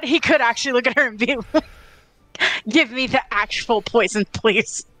know what? He could actually look at her and be like, give me the actual poison,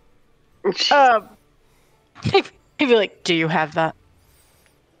 please. He'd be like, do you have that?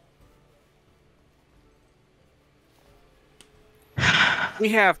 We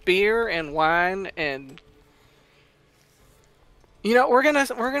have beer and wine, and we're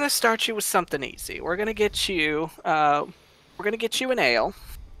gonna start you with something easy. We're gonna get you an ale,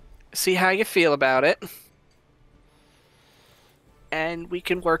 see how you feel about it, and we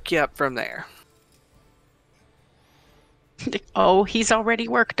can work you up from there. Oh, he's already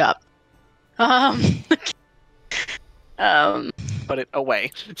worked up. Put it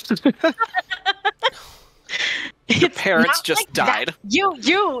away. Your parents just died.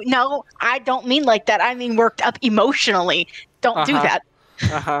 No, I don't mean like that. I mean worked up emotionally. Don't do that.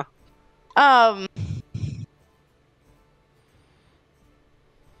 The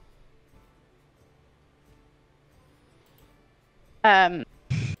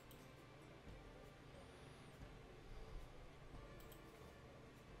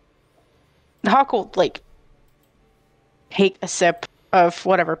Hawk will take a sip of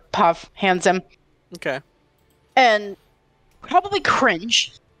whatever Pav hands him. Okay. And probably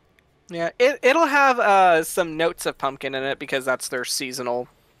cringe. Yeah, it'll have some notes of pumpkin in it because that's their seasonal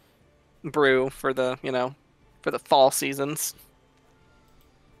brew for the for the fall seasons.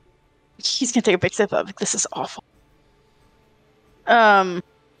 He's gonna take a big sip of it. This is awful.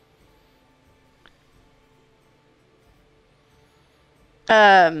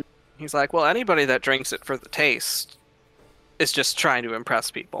 He's like, well, anybody that drinks it for the taste is just trying to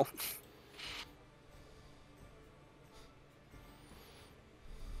impress people.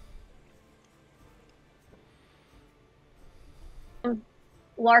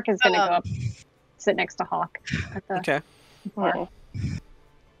 Lark is gonna go up, sit next to Hawk at the bar.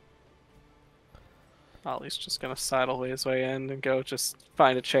 Ollie's just gonna sidle his way in and go just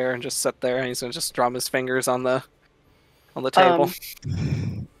find a chair and just sit there, and he's gonna just drum his fingers on the table.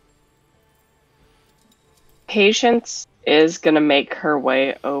 Patience is gonna make her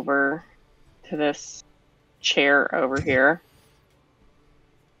way over to this chair over here.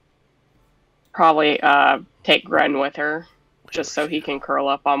 Probably take Gren with her, just so he can curl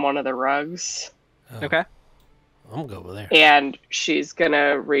up on one of the rugs. Okay. I'm gonna go over there. And she's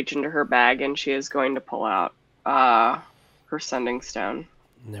gonna reach into her bag and she is going to pull out her sending stone.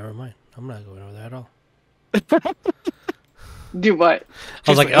 Never mind. I'm not going over there at all. Do what?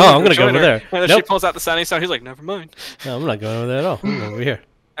 I was like, oh, I'm gonna go over there. And then she pulls out the sending stone. He's like, never mind. No, I'm not going over there at all. I'm going over here.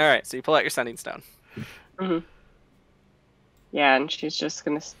 All right, so you pull out your sending stone. Mm-hmm. Yeah, and she's just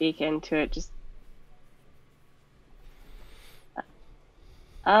gonna speak into it. Just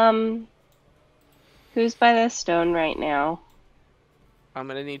Who's by the stone right now? I'm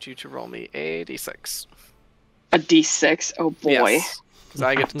gonna need you to roll me a d6. A d6. Oh boy. Yes. So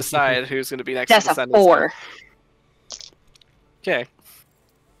I get to decide who's gonna be next That's to the a sending 4. stone. Okay.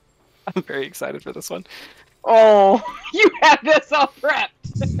 I'm very excited for this one. Oh, you have this all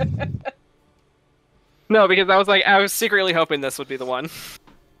prepped. No, because I was secretly hoping this would be the one.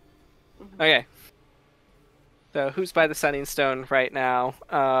 Okay. So who's by the sending stone right now?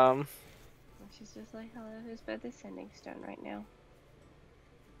 She's just like, hello, who's by the sending stone right now?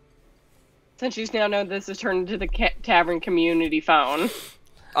 Since she's now known this has turned into the tavern community phone.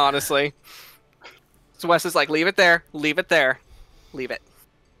 Honestly. So Wes is like, leave it there, leave it there, leave it.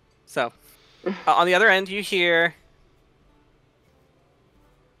 So, on the other end, you hear,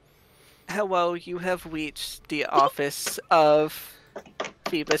 hello, you have reached the office of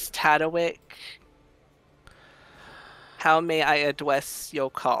Phoebus Tadwick. How may I address your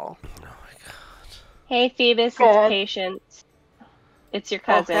call? Hey, Phoebus, it's Patience. It's your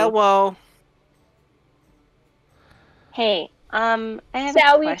cousin. Oh, hello. Hey, I have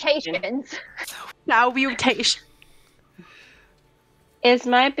a question. Salutations. Salutation. Is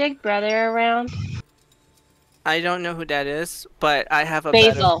my big brother around? I don't know who that is, but I have a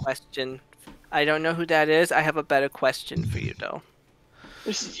Basil. better question. I don't know who that is. I have a better question for you, though.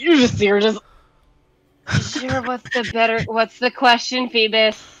 You're just... Sure, what's the question,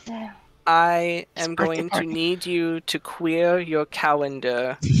 Phoebus? I am going to need you to clear your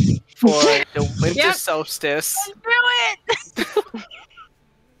calendar for the winter solstice.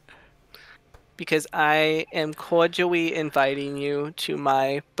 Because I am cordially inviting you to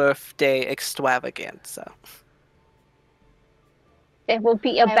my birthday extravaganza. It will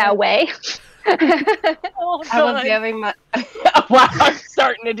be a ballet. Oh, I was very much... Wow, I'm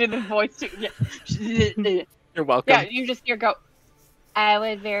starting to do the voice too. Yeah. You're welcome. Yeah, you just hear go... I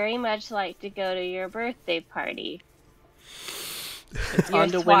would very much like to go to your birthday party. It's Your on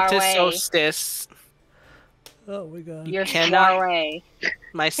the winter soiree. solstice. Oh my god. Your Cannot- soiree.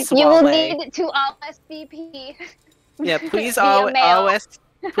 My You will soiree. need to RSVP. Yeah, please via mail.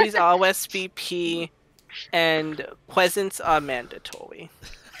 please RSVP, and presents are mandatory.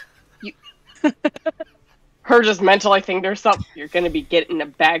 Her just mentally think there's something. You're gonna be getting a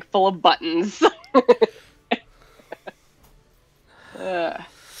bag full of buttons.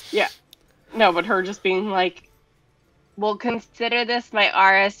 Yeah. No, but her just being like, we'll consider this my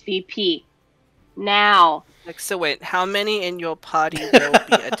RSVP. Now. Like, so wait, how many in your party will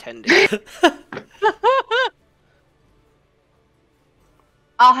be attending?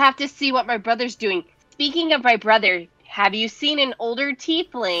 I'll have to see what my brother's doing. Speaking of my brother, have you seen an older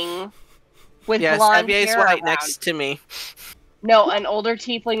tiefling with Yes, blonde Evie's hair right around? next to me. No, an older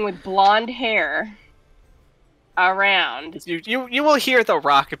tiefling with blonde hair around. You will hear the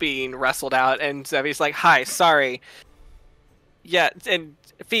rock being wrestled out, and Zevi's like, "Hi, sorry." Yeah, and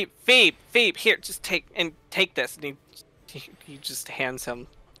Phoebe, here, just take this, and he just hands him.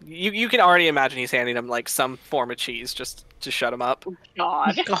 You can already imagine he's handing him like some form of cheese just to shut him up.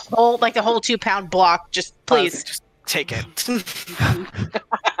 God. The whole 2-pound block. Just please. Just take it.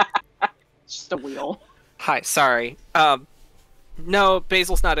 Just a wheel. Hi, sorry. No,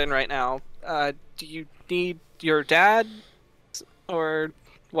 Basil's not in right now. Do you need your dad, or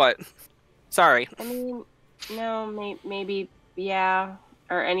what? Sorry. I mean, no, maybe, yeah.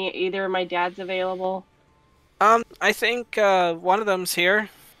 Or either of my dads available. I think one of them's here.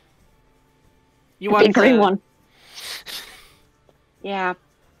 You The want big green one. Yeah.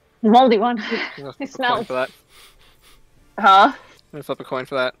 Moldy one. Flip It a coin smells. for that. Huh? I'm gonna flip a coin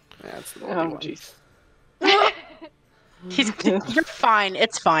for that. Yeah, it's the moldy Oh, one. jeez. You're fine.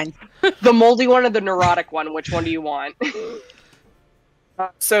 It's fine. The moldy one or the neurotic one? Which one do you want?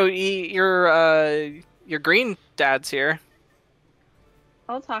 So your green dad's here.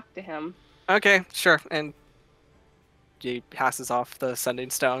 I'll talk to him. Okay, sure. And he passes off the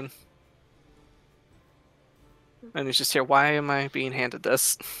sending stone. And he's just here. Why am I being handed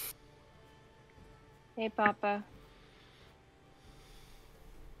this? Hey, Papa.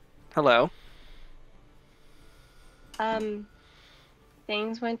 Hello.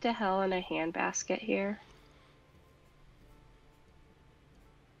 Things went to hell in a handbasket here.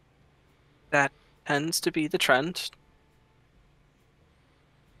 That tends to be the trend.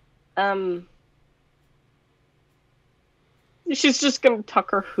 She's just gonna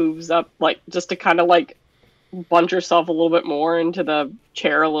tuck her hooves up, just to kind of, bunch herself a little bit more into the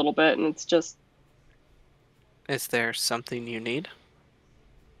chair a little bit, and it's just... Is there something you need?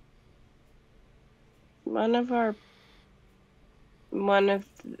 One of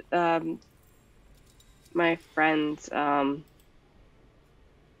my friends,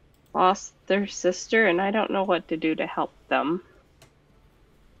 lost their sister, and I don't know what to do to help them.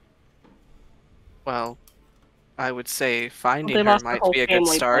 Well, I would say Well, finding they her lost their might whole be a good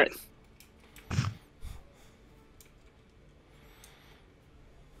family, start. but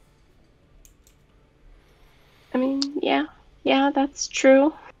I mean, yeah, that's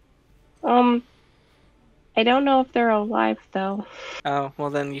true. I don't know if they're alive though. Oh, well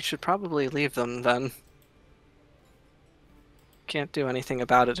then you should probably leave them then. Can't do anything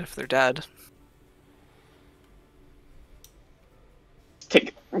about it if they're dead.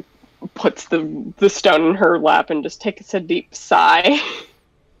 Puts the stone in her lap and just takes a deep sigh.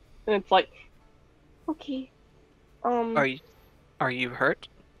 And it's like, okay. Are you hurt?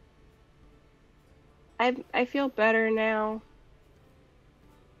 I feel better now.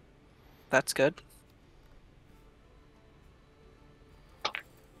 That's good.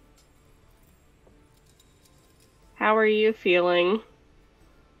 How are you feeling?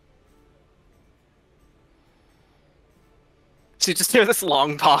 So you just hear this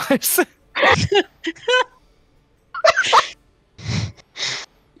long pause.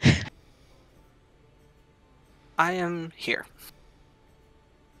 I am here.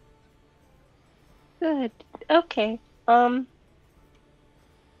 Good. Okay.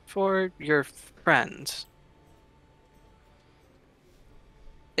 For your friend.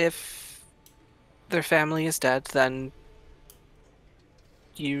 If their family is dead, then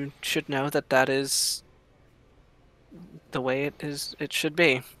you should know that that is the way it should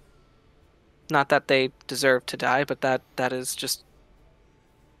be. Not that they deserve to die, but that is just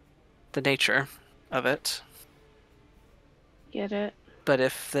the nature of it. Get it. But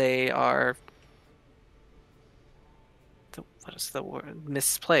if they are what is the word?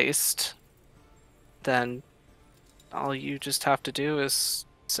 Misplaced, then all you just have to do is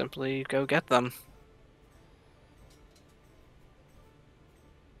simply go get them.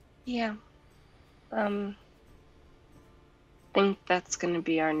 Yeah. Think that's going to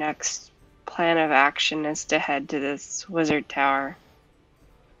be our next plan of action, is to head to this wizard tower.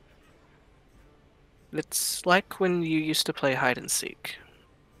 It's like when you used to play hide and seek.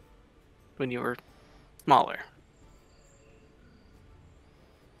 When you were smaller.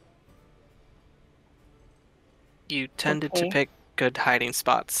 You tended to Okay. pick good hiding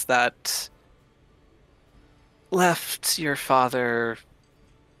spots that left your father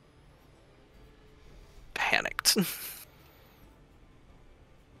panicked.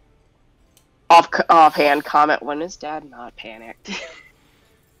 Offhand comment, when is Dad not panicked?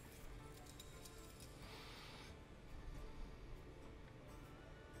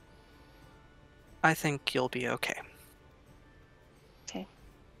 I think you'll be okay. Okay.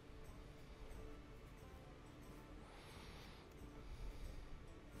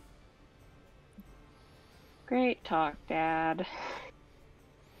 Great talk, Dad.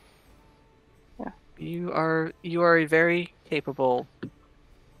 You are a very capable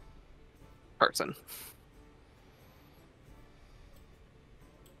person.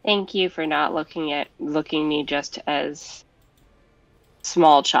 Thank you for not looking me just as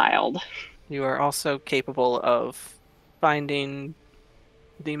small child. You are also capable of finding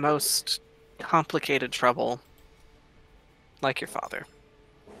the most complicated trouble, like your father.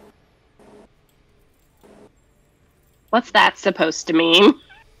 What's that supposed to mean?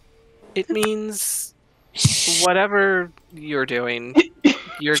 It means whatever you're doing,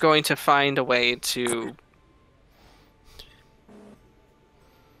 you're going to find a way to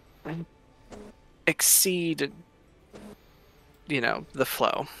exceed, the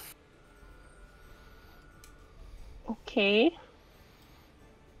flow. Okay.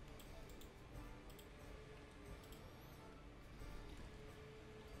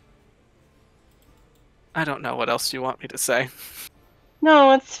 I don't know what else you want me to say.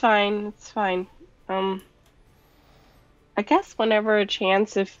 No, it's fine. It's fine. I guess whenever a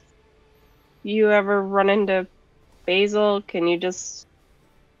chance, if you ever run into Basil, can you just,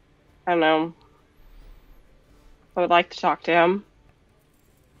 I don't know, I would like to talk to him.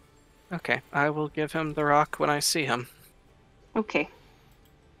 Okay, I will give him the rock when I see him. Okay.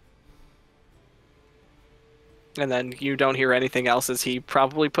 And then you don't hear anything else as he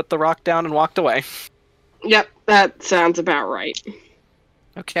probably put the rock down and walked away. Yep, that sounds about right.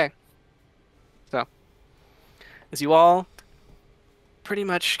 Okay. So, as you all pretty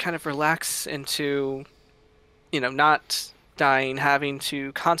much kind of relax into, not dying, having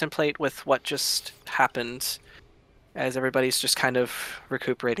to contemplate with what just happened, as everybody's just kind of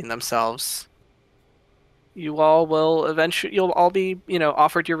recuperating themselves, you all will eventually, you'll all be,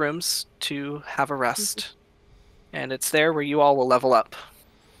 offered your rooms to have a rest. And it's there where you all will level up.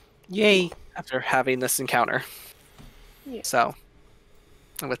 Yay! After having this encounter. Yeah. So,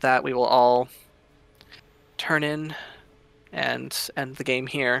 And with that, we will all turn in and end the game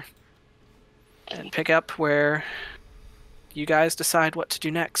here. And pick up where you guys decide what to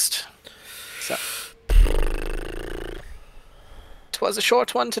do next. So, it was a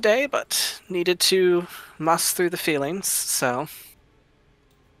short one today, but needed to muss through the feelings, so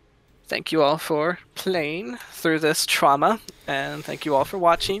thank you all for playing through this trauma, and thank you all for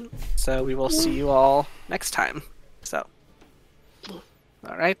watching. So we will see you all next time. So,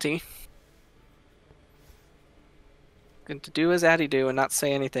 alrighty. Good to do as Addie do and not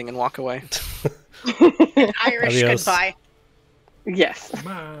say anything and walk away. Irish Adios. goodbye. Yes.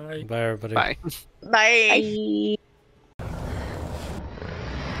 Bye. Bye, everybody. Bye. Bye. Bye.